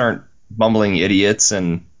priests aren't bumbling idiots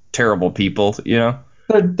and terrible people. They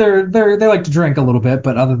like to drink a little bit,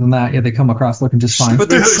 but other than that, yeah, they come across looking just fine. But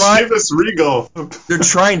they're trying. Regal. They're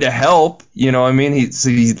trying to help. He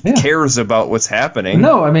cares about what's happening.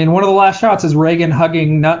 No, I mean, one of the last shots is Reagan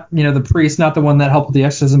hugging not the priest, not the one that helped with the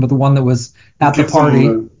exorcism, but the one that was at the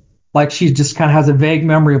party. Like she just kind of has a vague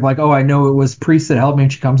memory of like, oh, I know it was priest that helped me,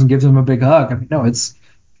 and she comes and gives him a big hug. I mean, no, it's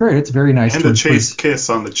very nice. And a chaste kiss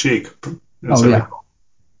on the cheek. That's cool.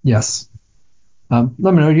 Yes. Let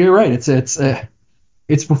me know. You're right.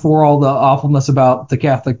 It's before all the awfulness about the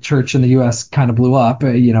Catholic Church in the U.S. kind of blew up.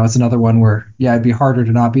 It's another one where, it'd be harder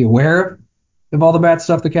to not be aware of all the bad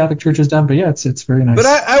stuff the Catholic Church has done. But yeah, it's very nice. But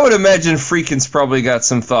I would imagine Friedkin's probably got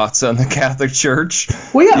some thoughts on the Catholic Church.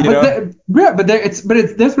 Well, yeah, but it's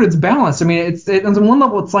balanced. I mean, it's on one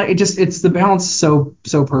level, it's like it's the balance so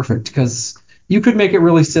perfect because you could make it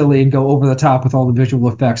really silly and go over the top with all the visual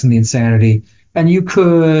effects and the insanity. And you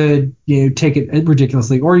could, take it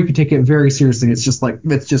ridiculously, or you could take it very seriously. It's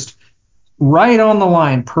just right on the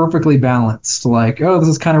line, perfectly balanced. Like, oh, this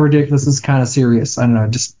is kind of ridiculous. This is kind of serious. I don't know.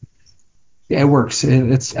 It works.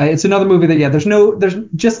 It's another movie that, there's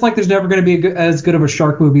just like there's never going to be as good of a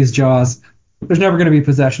shark movie as Jaws. There's never going to be a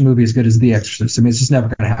possession movie as good as The Exorcist. I mean, it's just never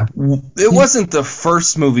going to happen. It wasn't the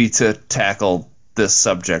first movie to tackle this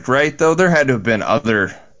subject, right? Though there had to have been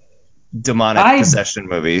other demonic possession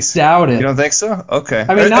movies. Doubt it. You don't think so? Okay.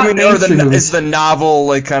 Is the novel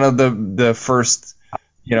like kind of the first,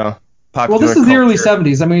 popular Well, this is culture. the early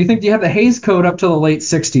 70s. I mean, you think you have the Hays Code up to the late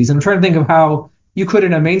 60s. And I'm trying to think of how you could,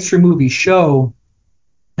 in a mainstream movie, show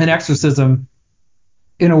an exorcism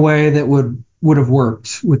in a way that would have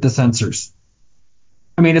worked with the censors.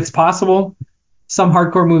 I mean, it's possible. Some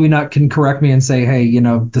hardcore movie nut can correct me and say, hey,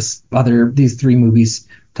 these 3 movies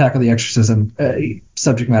tackle the exorcism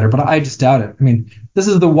subject matter, but I just doubt it. I mean, this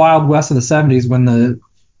is the Wild West of the 70s when the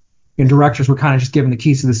directors were kind of just given the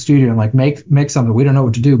keys to the studio and like make something. We don't know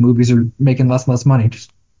what to do. Movies are making less and less money.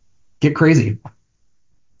 Just get crazy.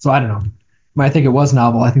 So I don't know. I think it was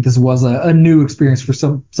novel. I think this was a new experience for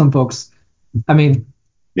some folks. I mean,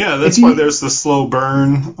 yeah, that's why there's the slow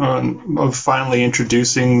burn of finally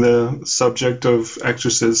introducing the subject of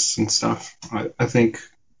exorcists and stuff. I think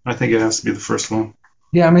it has to be the first one.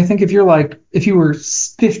 Yeah, I mean, I think if you were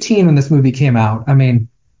 15 when this movie came out, I mean,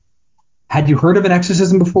 had you heard of an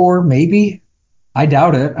exorcism before? Maybe. I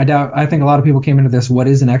doubt it. I think a lot of people came into this, what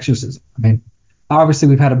is an exorcism? I mean, obviously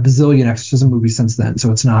we've had a bazillion exorcism movies since then,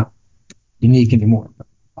 so it's not unique anymore.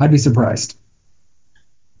 I'd be surprised.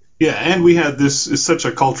 Yeah, and we had this is such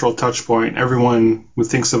a cultural touch point. Everyone who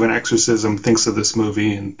thinks of an exorcism thinks of this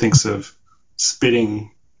movie and thinks of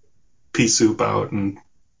spitting pea soup out and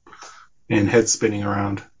head spinning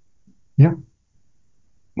around. Yeah.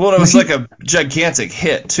 Well, it was like a gigantic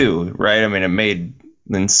hit too, right? I mean, it made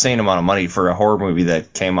an insane amount of money for a horror movie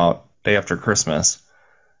that came out day after Christmas.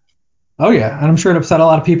 Oh yeah, and I'm sure it upset a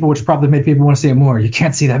lot of people, which probably made people want to see it more. You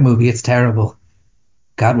can't see that movie; it's terrible.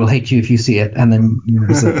 God will hate you if you see it. And then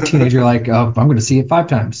as a teenager, like, oh, I'm going to see it 5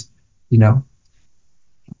 times. No,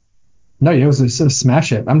 it was a smash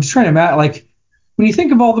hit. I'm just trying to imagine, like, when you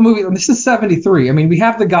think of all the movies, this is 73. I mean, we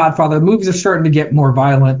have The Godfather. The movies are starting to get more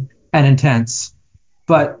violent and intense.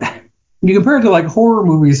 But when you compare it to, like, horror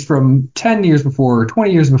movies from 10 years before or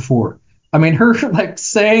 20 years before, I mean, her, like,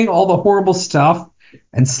 saying all the horrible stuff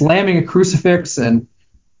and slamming a crucifix and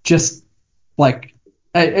just, like,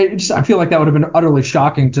 I feel like that would have been utterly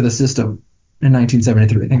shocking to the system in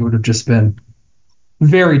 1973. I think it would have just been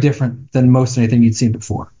very different than most anything you'd seen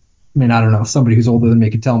before. I mean, I don't know. Somebody who's older than me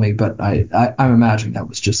could tell me, but I'm imagining that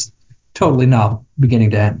was just totally novel, beginning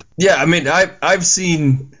to end. Yeah, I mean, I've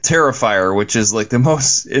seen Terrifier, which is like the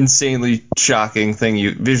most insanely shocking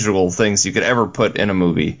visual things you could ever put in a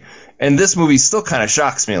movie. And this movie still kind of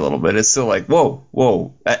shocks me a little bit. It's still like,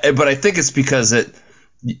 whoa. But I think it's because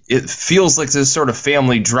it feels like this sort of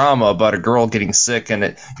family drama about a girl getting sick,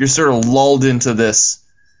 and you're sort of lulled into this,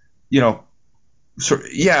 it's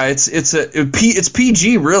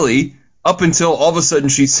PG really, up until all of a sudden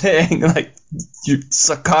she's saying, like, you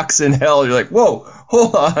suck cocks in hell. You're like, whoa,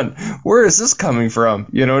 hold on, where is this coming from?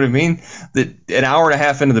 You know what I mean? An hour and a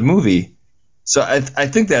half into the movie. So I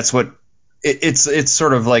think that's what it's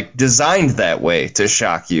sort of like designed that way, to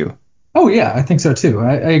shock you. Oh yeah, I think so too.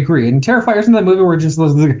 I agree. And Terrifier, isn't that movie where just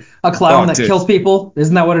a clown that kills people?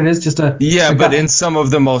 Isn't that what it is? Just a but in some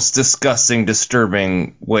of the most disgusting,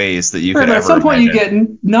 disturbing ways that you could ever imagine. At some point, imagine. you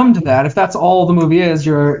get numb to that. If that's all the movie is,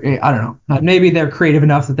 I don't know. Maybe they're creative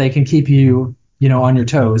enough that they can keep you, on your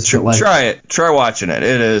toes. Try it. Try watching it.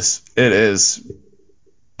 It is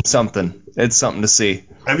something. It's something to see.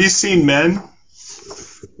 Have you seen Men?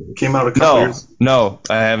 Came out a couple years. No,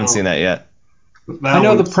 I haven't seen that yet. I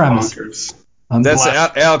know the premise. That's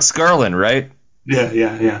Alex Garland, right?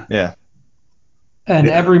 Yeah. And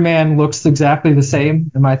every man looks exactly the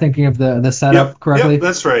same. Am I thinking of the setup correctly? Yep,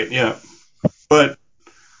 that's right. Yeah, but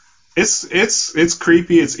it's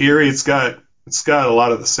creepy. It's eerie. It's got a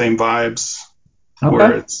lot of the same vibes. Okay.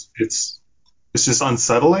 Where it's just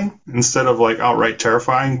unsettling instead of like outright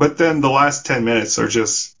terrifying. But then the last 10 minutes are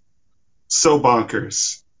just so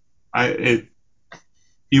bonkers.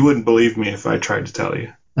 You wouldn't believe me if I tried to tell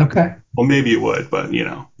you. Okay. Well, maybe you would, but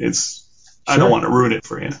it's. Sure. I don't want to ruin it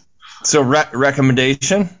for you. So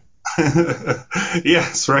recommendation?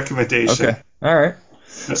 Yes, recommendation. Okay. All right.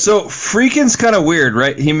 So Friedkin's kind of weird,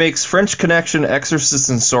 right? He makes French Connection, Exorcist,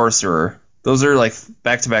 and Sorcerer. Those are like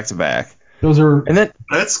back to back to back. And then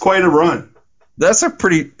that's quite a run. That's a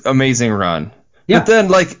pretty amazing run. Yeah. But then,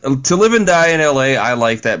 like, To Live and Die in L.A., I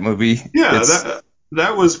like that movie. Yeah,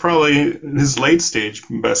 that was probably his late stage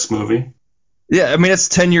best movie. Yeah, I mean, it's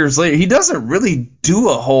 10 years later. He doesn't really do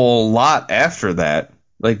a whole lot after that.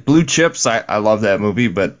 Like Blue Chips, I love that movie,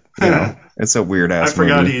 but it's a weird ass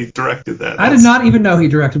movie. I forgot he directed that. I did not even know he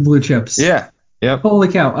directed Blue Chips. Yeah. Yep. Holy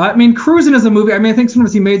cow. I mean, Cruisin' is a movie. I mean, I think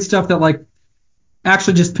sometimes he made stuff that like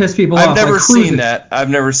actually just pissed people off. I've never seen that. I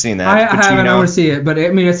haven't. I want to see it, but I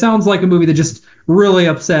mean, it sounds like a movie that just really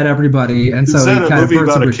upset everybody, and so is that a movie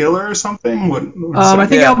about a killer or something? I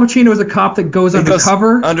think Al Pacino is a cop that goes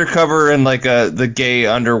undercover in like the gay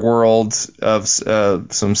underworld of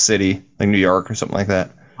some city, like New York or something like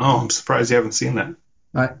that. Oh, I'm surprised you haven't seen that.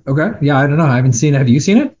 Okay, yeah, I don't know. I haven't seen it. Have you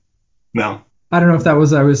seen it? No. I don't know if that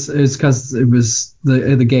was because it was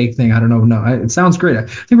the gay thing. I don't know. No, it sounds great. I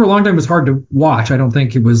think for a long time it was hard to watch. I don't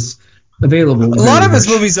think it was available. A lot of his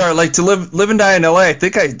movies are like To Live and Die in L.A. I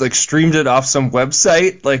think I like streamed it off some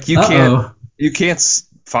website. Like you can't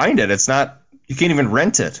find it. It's not. You can't even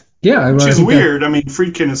rent it. Yeah, which is weird. I mean,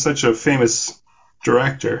 Friedkin is such a famous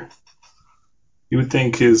director. You would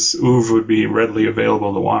think his oeuvre would be readily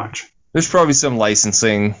available to watch. There's probably some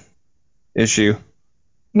licensing issue.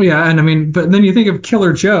 Yeah, and I mean, but then you think of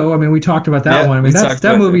Killer Joe. I mean, we talked about that one. I mean,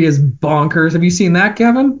 that movie is bonkers. Have you seen that,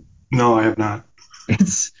 Kevin? No, I have not. I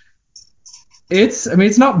mean,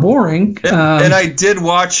 it's not boring. And I did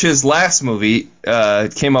watch his last movie.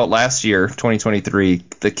 It came out last year, 2023,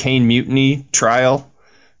 The Kane Mutiny Trial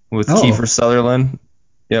with Kiefer Sutherland.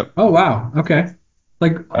 Yep. Oh wow. Okay.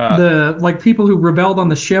 Like people who rebelled on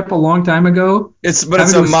the ship a long time ago. It's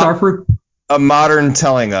a modern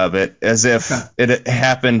telling of it, as if it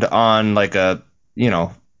happened on like a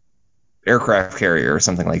aircraft carrier or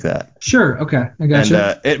something like that. Sure. Okay. I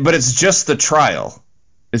gotcha. But it's just the trial.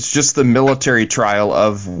 It's just the military trial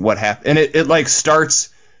of what happened. And it like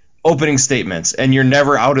starts opening statements, and you're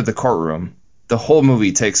never out of the courtroom. The whole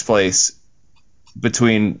movie takes place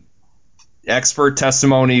between expert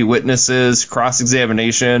testimony, witnesses,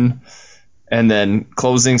 cross-examination, and then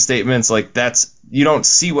closing statements. Like you don't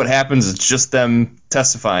see what happens. It's just them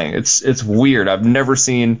testifying. It's weird. I've never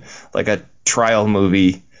seen like a trial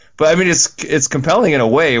movie, but I mean it's compelling in a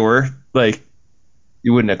way where like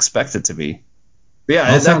you wouldn't expect it to be. But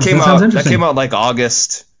yeah, that came out like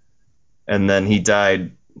August, and then he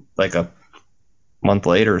died like a month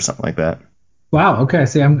later or something like that. Wow. Okay.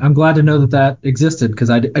 See, I'm glad to know that existed, because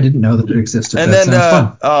I didn't know that it existed. And then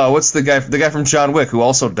what's the guy from John Wick who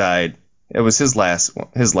also died? It was his last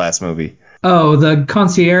movie. Oh, the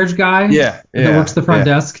concierge guy. Yeah. That works the front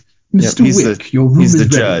desk. Mr. Wick, your room he's is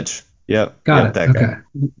the ready. Judge. Yep. Got it. That Okay. guy.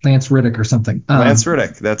 Lance Riddick or something. Lance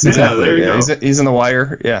Riddick. That's exactly. There you go. He's in The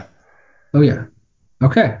Wire. Yeah. Oh yeah.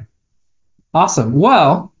 Okay. Awesome.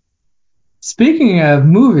 Well, speaking of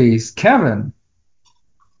movies, Kevin,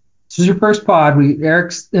 this is your first pod.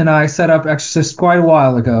 Eric and I set up Exorcist quite a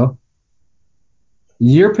while ago.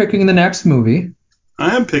 You're picking the next movie.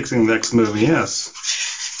 I am picking the next movie, yes.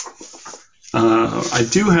 I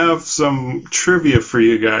do have some trivia for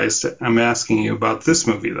you guys. I'm asking you about this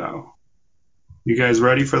movie, though. You guys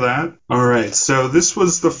ready for that? All right. So this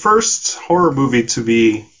was the first horror movie to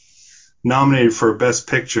be nominated for Best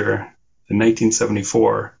Picture in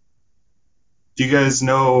 1974. Do you guys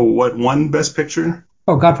know what won Best Picture?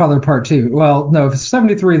 Oh, Godfather Part 2. Well, no, if it's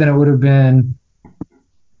 73, then it would have been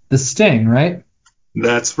The Sting, right?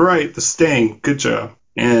 That's right, The Sting. Good job.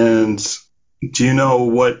 And do you know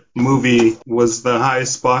what movie was the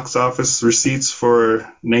highest box office receipts for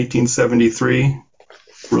 1973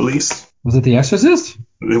 release? Was it The Exorcist?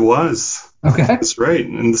 It was. Okay. That's right.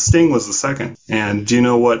 And The Sting was the second. And do you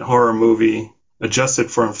know what horror movie, adjusted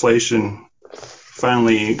for inflation,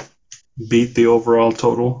 finally beat the overall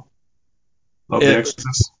total of The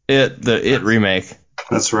Exorcist? The remake.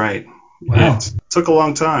 That's right. Wow. It took a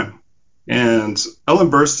long time. And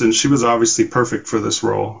Ellen Burstyn, she was obviously perfect for this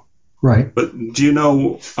role. Right. But do you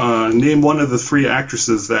know, name one of the three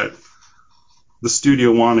actresses that the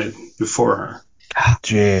studio wanted before her?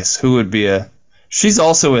 Jeez, who would be she's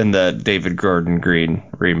also in the David Gordon Green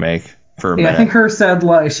remake for a minute. I think her said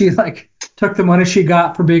she took the money she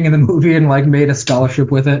got for being in the movie and made a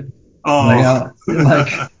scholarship with it. Oh.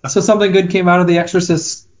 So something good came out of The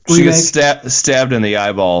Exorcist remake. She gets stabbed in the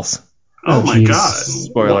eyeballs. Oh my God.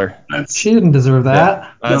 Spoiler. She didn't deserve that.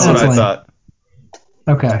 Yeah, that's what I thought.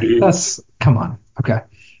 Okay. Come on. Okay.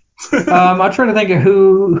 I'm trying to think of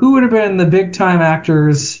who would have been the big time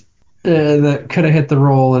actors that could have hit the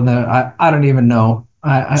role in the. I don't even know.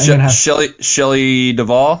 Shelley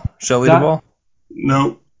Duvall.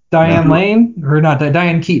 No. Diane Lane or not?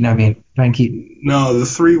 Diane Keaton. I mean Diane Keaton. No, the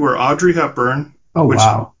three were Audrey Hepburn. Oh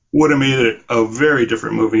wow. Would have made it a very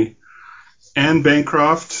different movie. Anne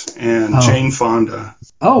Bancroft and Jane Fonda.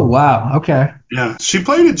 Oh wow. Okay. Yeah, she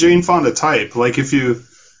played a Jane Fonda type. Like if you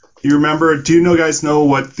remember, do you guys know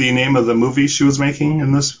what the name of the movie she was making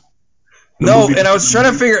in this? No, and I was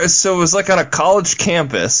trying to figure. So it was like on a college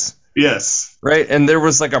campus. Yes. Right, and there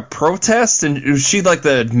was like a protest, and was she like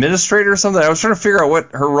the administrator or something? I was trying to figure out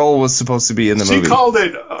what her role was supposed to be in the movie. She called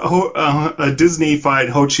it a Disney-fied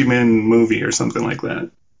Ho Chi Minh movie or something like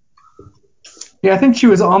that. Yeah, I think she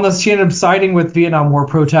was on this. She ended up siding with Vietnam War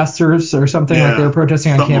protesters or something. Like they were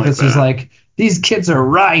protesting on campus. She's like, "These kids are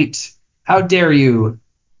right. How dare you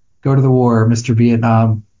go to the war, Mr.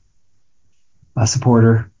 Vietnam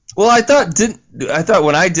supporter." Well, I thought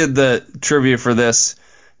when I did the trivia for this,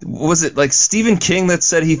 was it like Stephen King that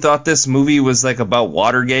said he thought this movie was like about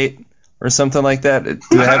Watergate or something like that?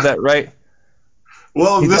 Do I have that right?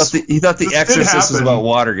 Well, he thought The Exorcist was about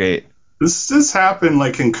Watergate. This happened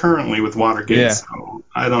like concurrently with Watergate, so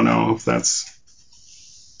I don't know if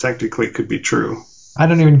that's technically could be true. I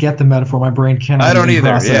don't even get the metaphor. My brain cannot. I don't either.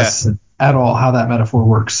 Process at all how that metaphor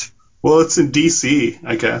works. Well, it's in D.C.,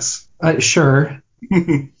 I guess. Sure,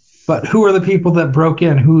 But who are the people that broke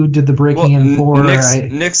in? Who did the breaking in for?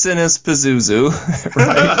 Nixon is Pazuzu,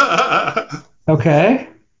 right? Okay.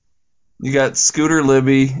 You got Scooter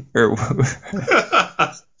Libby, or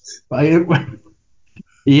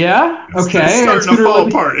yeah. Okay. It's starting to fall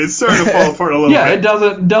apart. It's starting to fall apart a little bit. Yeah, it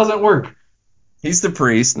doesn't work. He's the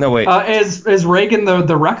priest. No, wait. Is Reagan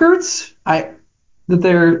the records? That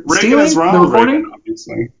they're Reagan stealing? is The Ronald recording? Reagan,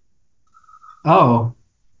 obviously. Oh.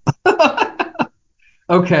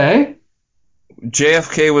 Okay.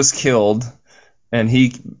 JFK was killed, and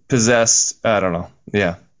he possessed. I don't know.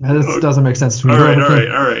 Yeah. This doesn't make sense to me. All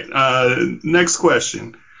right. Next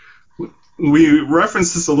question. We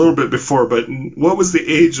referenced this a little bit before, but what was the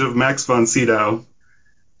age of Max von Sydow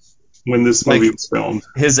when this movie was filmed?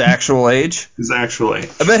 His actual age? His actual age.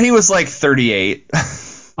 I bet he was like 38.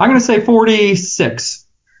 I'm going to say 46.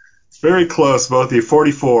 Very close, both of you.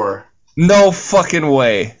 44. No fucking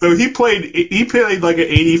way. So he played like an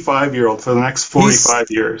 85-year-old for the next 45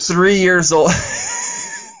 years. 3 years old.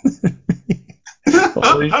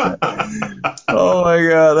 Holy shit. Oh my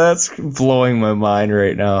god, that's blowing my mind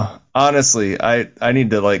right now. Honestly, I need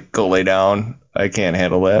to like go lay down. I can't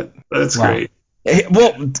handle that. That's great.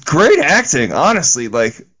 Well, great acting, honestly,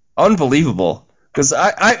 like unbelievable. Because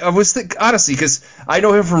I was thinking, honestly, because I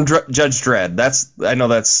know him from Judge Dredd. I know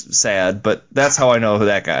that's sad, but that's how I know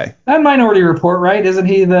that guy. That Minority Report, right? Isn't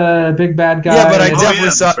he the big bad guy? Yeah, but I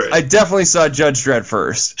definitely saw Judge Dredd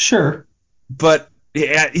first. Sure. But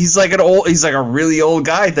yeah, he's like a really old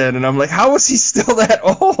guy then, and I'm like, how is he still that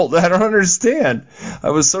old? I don't understand. I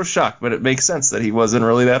was so shocked, but it makes sense that he wasn't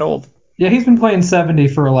really that old. Yeah, he's been playing 70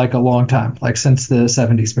 for like a long time, like since the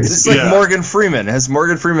 70s, basically. It's like Morgan Freeman. Has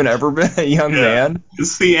Morgan Freeman ever been a young man?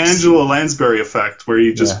 It's the Angela Lansbury effect, where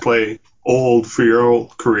you just play old for your whole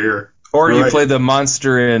career. Or you play the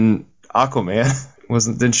monster in Aquaman.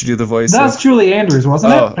 Didn't you do the voice? That's Julie Andrews,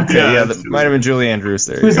 wasn't it? Oh, okay, yeah, that might have been Julie Andrews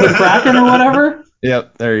there. Who's the Kraken or whatever?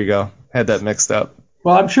 Yep, there you go. Had that mixed up.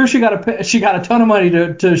 Well, I'm sure she got a ton of money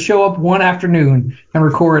to show up one afternoon and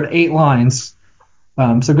record 8 lines.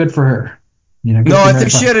 So good for her. No, I think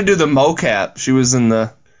she had to do the mocap. She was in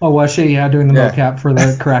the. Oh, was she? Yeah, doing the mocap for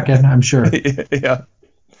the Kraken, I'm sure. Yeah.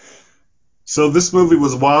 So this movie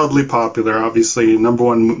was wildly popular, obviously,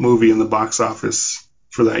 #1 movie in the box office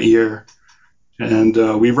for that year. And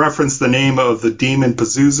we referenced the name of the demon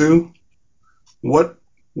Pazuzu.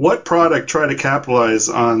 What product tried to capitalize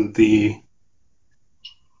on the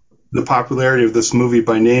popularity of this movie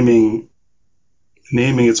by naming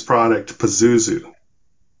its product Pazuzu?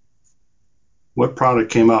 What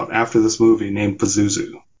product came out after this movie named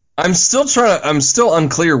Pazuzu? I'm still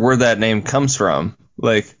unclear where that name comes from.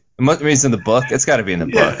 Like, it's in the book. It's got to be in the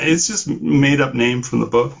book. Yeah, it's just made up name from the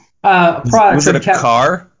book. Was it a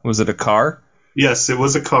car? Was it a car? Yes, it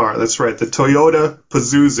was a car. That's right. The Toyota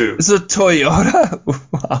Pazuzu. It's a Toyota?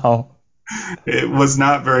 Wow. It was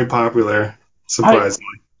not very popular, surprisingly.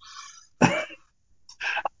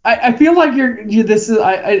 I feel like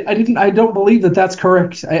I don't believe that that's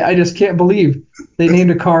correct. I just can't believe they named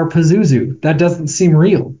a car Pazuzu. That doesn't seem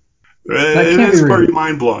real. It is pretty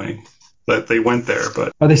mind-blowing that they went there,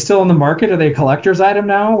 but... Are they still in the market? Are they a collector's item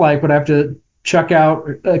now? Like, would I have to chuck out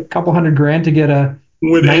a couple $100,000 to get a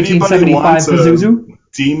 1975 Pazuzu? A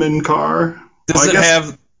demon car? Does it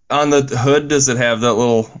have, on the hood, does it have that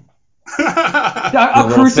little... a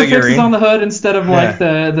crucifix is on the hood instead of like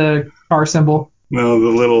the car symbol. No, the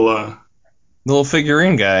little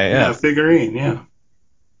figurine guy. Yeah, figurine. Yeah,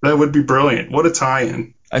 that would be brilliant. What a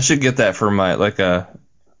tie-in! I should get that for my a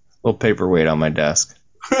little paperweight on my desk.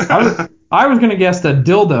 I was gonna guess the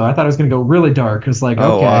dildo. I thought it was gonna go really dark. It's like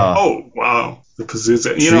okay. Wow. Oh wow, the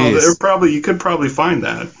Pazuzu. You could probably find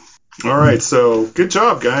that. All right, so good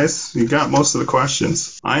job, guys. You got most of the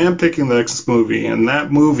questions. I am picking the next movie, and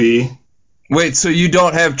that movie. Wait, so you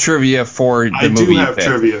don't have trivia for the movie? I do have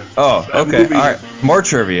trivia. Oh, okay. All right. More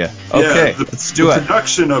trivia. Okay, let's do it. The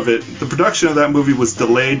production of that movie was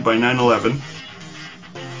delayed by 9/11.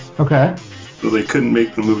 Okay. So they couldn't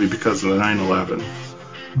make the movie because of the 9/11.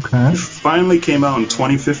 Okay. It finally came out in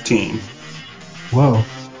 2015. Whoa.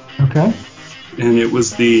 Okay. And it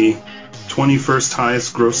was the 21st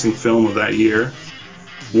highest grossing film of that year.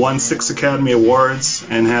 Won 6 Academy Awards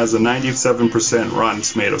and has a 97% Rotten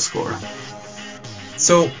Tomatoes score.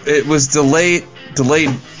 So it was delayed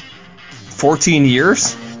 14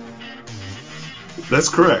 years? That's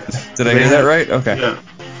correct. Did I hear that right? Okay. Yeah.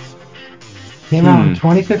 Came out in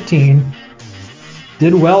 2015.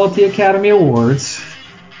 Did well at the Academy Awards.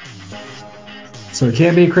 So it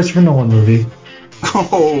can't be a Christopher Nolan movie.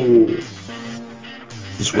 Oh.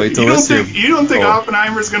 Is Just wait till You don't this year. think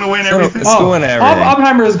Oppenheimer's going to win everything? It's going everything.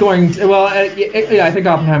 Oppenheimer is going to, well, yeah, I think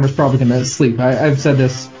Oppenheimer's probably going to sleep. I've said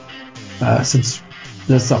this since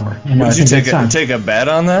this summer. Would you take a bet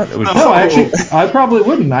on that? No, actually, I probably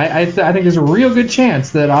wouldn't. I think there's a real good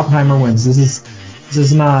chance that Oppenheimer wins. This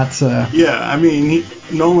is not. Yeah, I mean,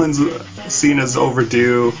 Nolan's seen as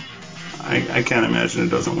overdue. I can't imagine it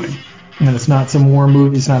doesn't win. And it's not some war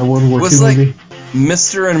movie. It's not a World War II movie.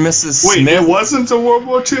 Mr. and Mrs. Wait, Smith? it wasn't a World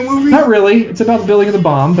War II movie? Not really. It's about the building of the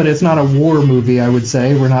bomb, but it's not a war movie. I would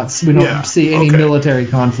say we don't see any military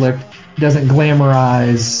conflict. It doesn't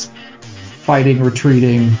glamorize fighting,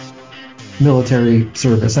 retreating, military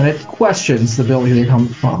service, and it questions the building they come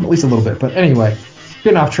from at least a little bit. But anyway,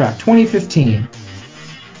 getting off track. 2015.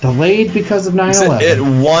 Delayed because of 9/11. It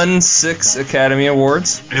won 6 Academy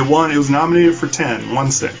Awards. It was nominated for 10,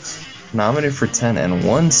 won 6. Nominated for 10 and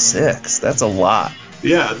won 6. That's a lot.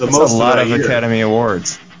 Yeah, That's a lot of Academy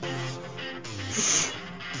Awards.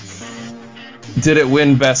 Did it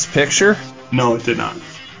win Best Picture? No, it did not.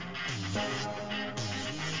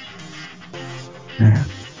 Yeah.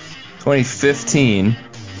 2015.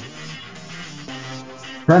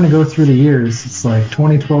 Trying to go through the years. It's like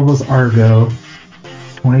 2012 was Argo.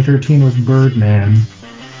 2013 was Birdman.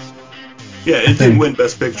 Yeah, it didn't win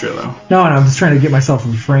Best Picture, though. No, and I'm just trying to get myself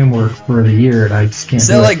a framework for the year, and I just can't. Is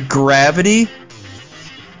that like Gravity?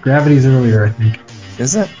 Gravity's earlier, I think.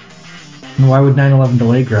 Is it? And why would 9/11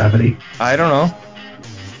 delay Gravity? I don't know.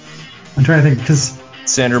 I'm trying to think, because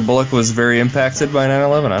Sandra Bullock was very impacted by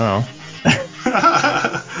 9/11. I don't know.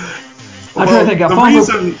 I'm trying to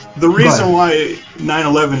think. The reason why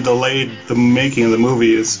 9/11 delayed the making of the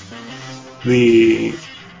movie is the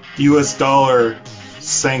U.S. dollar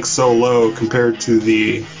sank so low compared to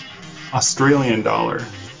the Australian dollar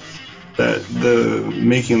that the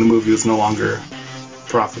making of the movie was no longer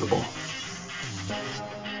profitable.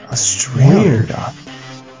 Australian dollar.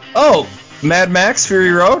 Oh, Mad Max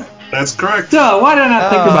Fury Road? That's correct. Duh, why did I not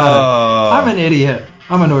think about it? I'm an idiot.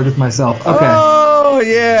 I'm annoyed with myself. Okay. Oh,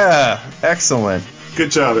 yeah. Excellent.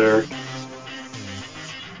 Good job, Eric.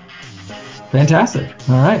 Fantastic.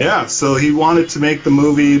 All right. Yeah, so he wanted to make the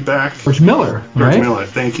movie back. George Miller, right? George Miller,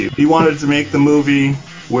 thank you. He wanted to make the movie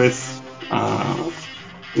with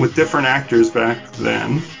different actors back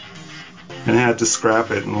then, and had to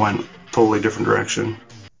scrap it and went totally different direction.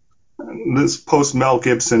 This post Mel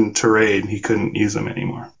Gibson tirade, he couldn't use them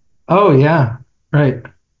anymore. Oh yeah, right.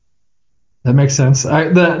 That makes sense.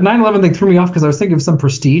 The 9/11 thing threw me off because I was thinking of some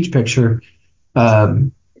prestige picture.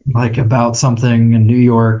 Like about something in New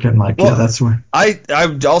York, and that's where I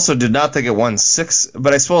also did not think it won 6,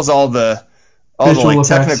 but I suppose all the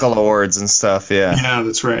technical awards and stuff. Yeah,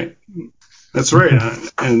 that's right. That's right.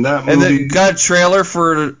 And that movie, and then got a trailer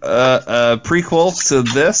for a prequel to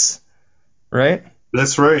this, right?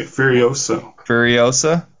 That's right,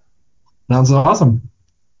 Furiosa. Sounds awesome.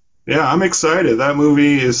 Yeah, I'm excited. That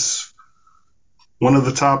movie is one of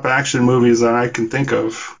the top action movies that I can think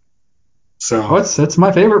of. So it's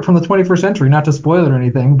my favorite from the 21st century. Not to spoil it or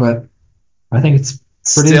anything, but I think it's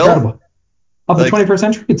pretty incredible. Of the 21st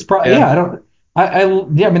century, it's probably I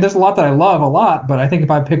mean, there's a lot that I love a lot, but I think if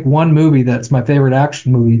I pick one movie that's my favorite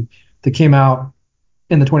action movie that came out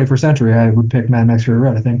in the 21st century, I would pick Mad Max Fury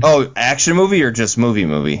Road. I think. Oh, action movie or just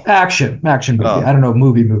movie? Action movie. Oh. I don't know,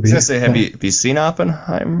 movie. I was gonna say, have you seen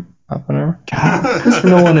Oppenheimer? God, Christopher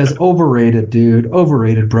Nolan is overrated, dude.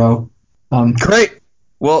 Overrated, bro. Great.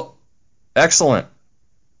 Well. Excellent.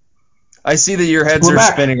 I see that your heads are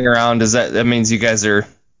spinning around. That means you guys are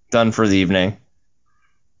done for the evening?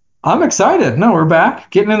 I'm excited. No, we're back.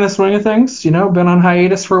 Getting in the swing of things. Been on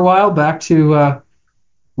hiatus for a while. Back to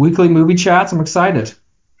weekly movie chats. I'm excited.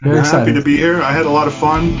 Very excited. Happy to be here. I had a lot of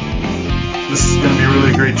fun. This is going to be a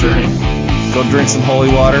really great journey. Go drink some holy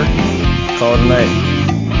water. Call it a night.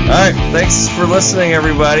 All right. Thanks for listening,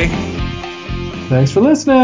 everybody. Thanks for listening.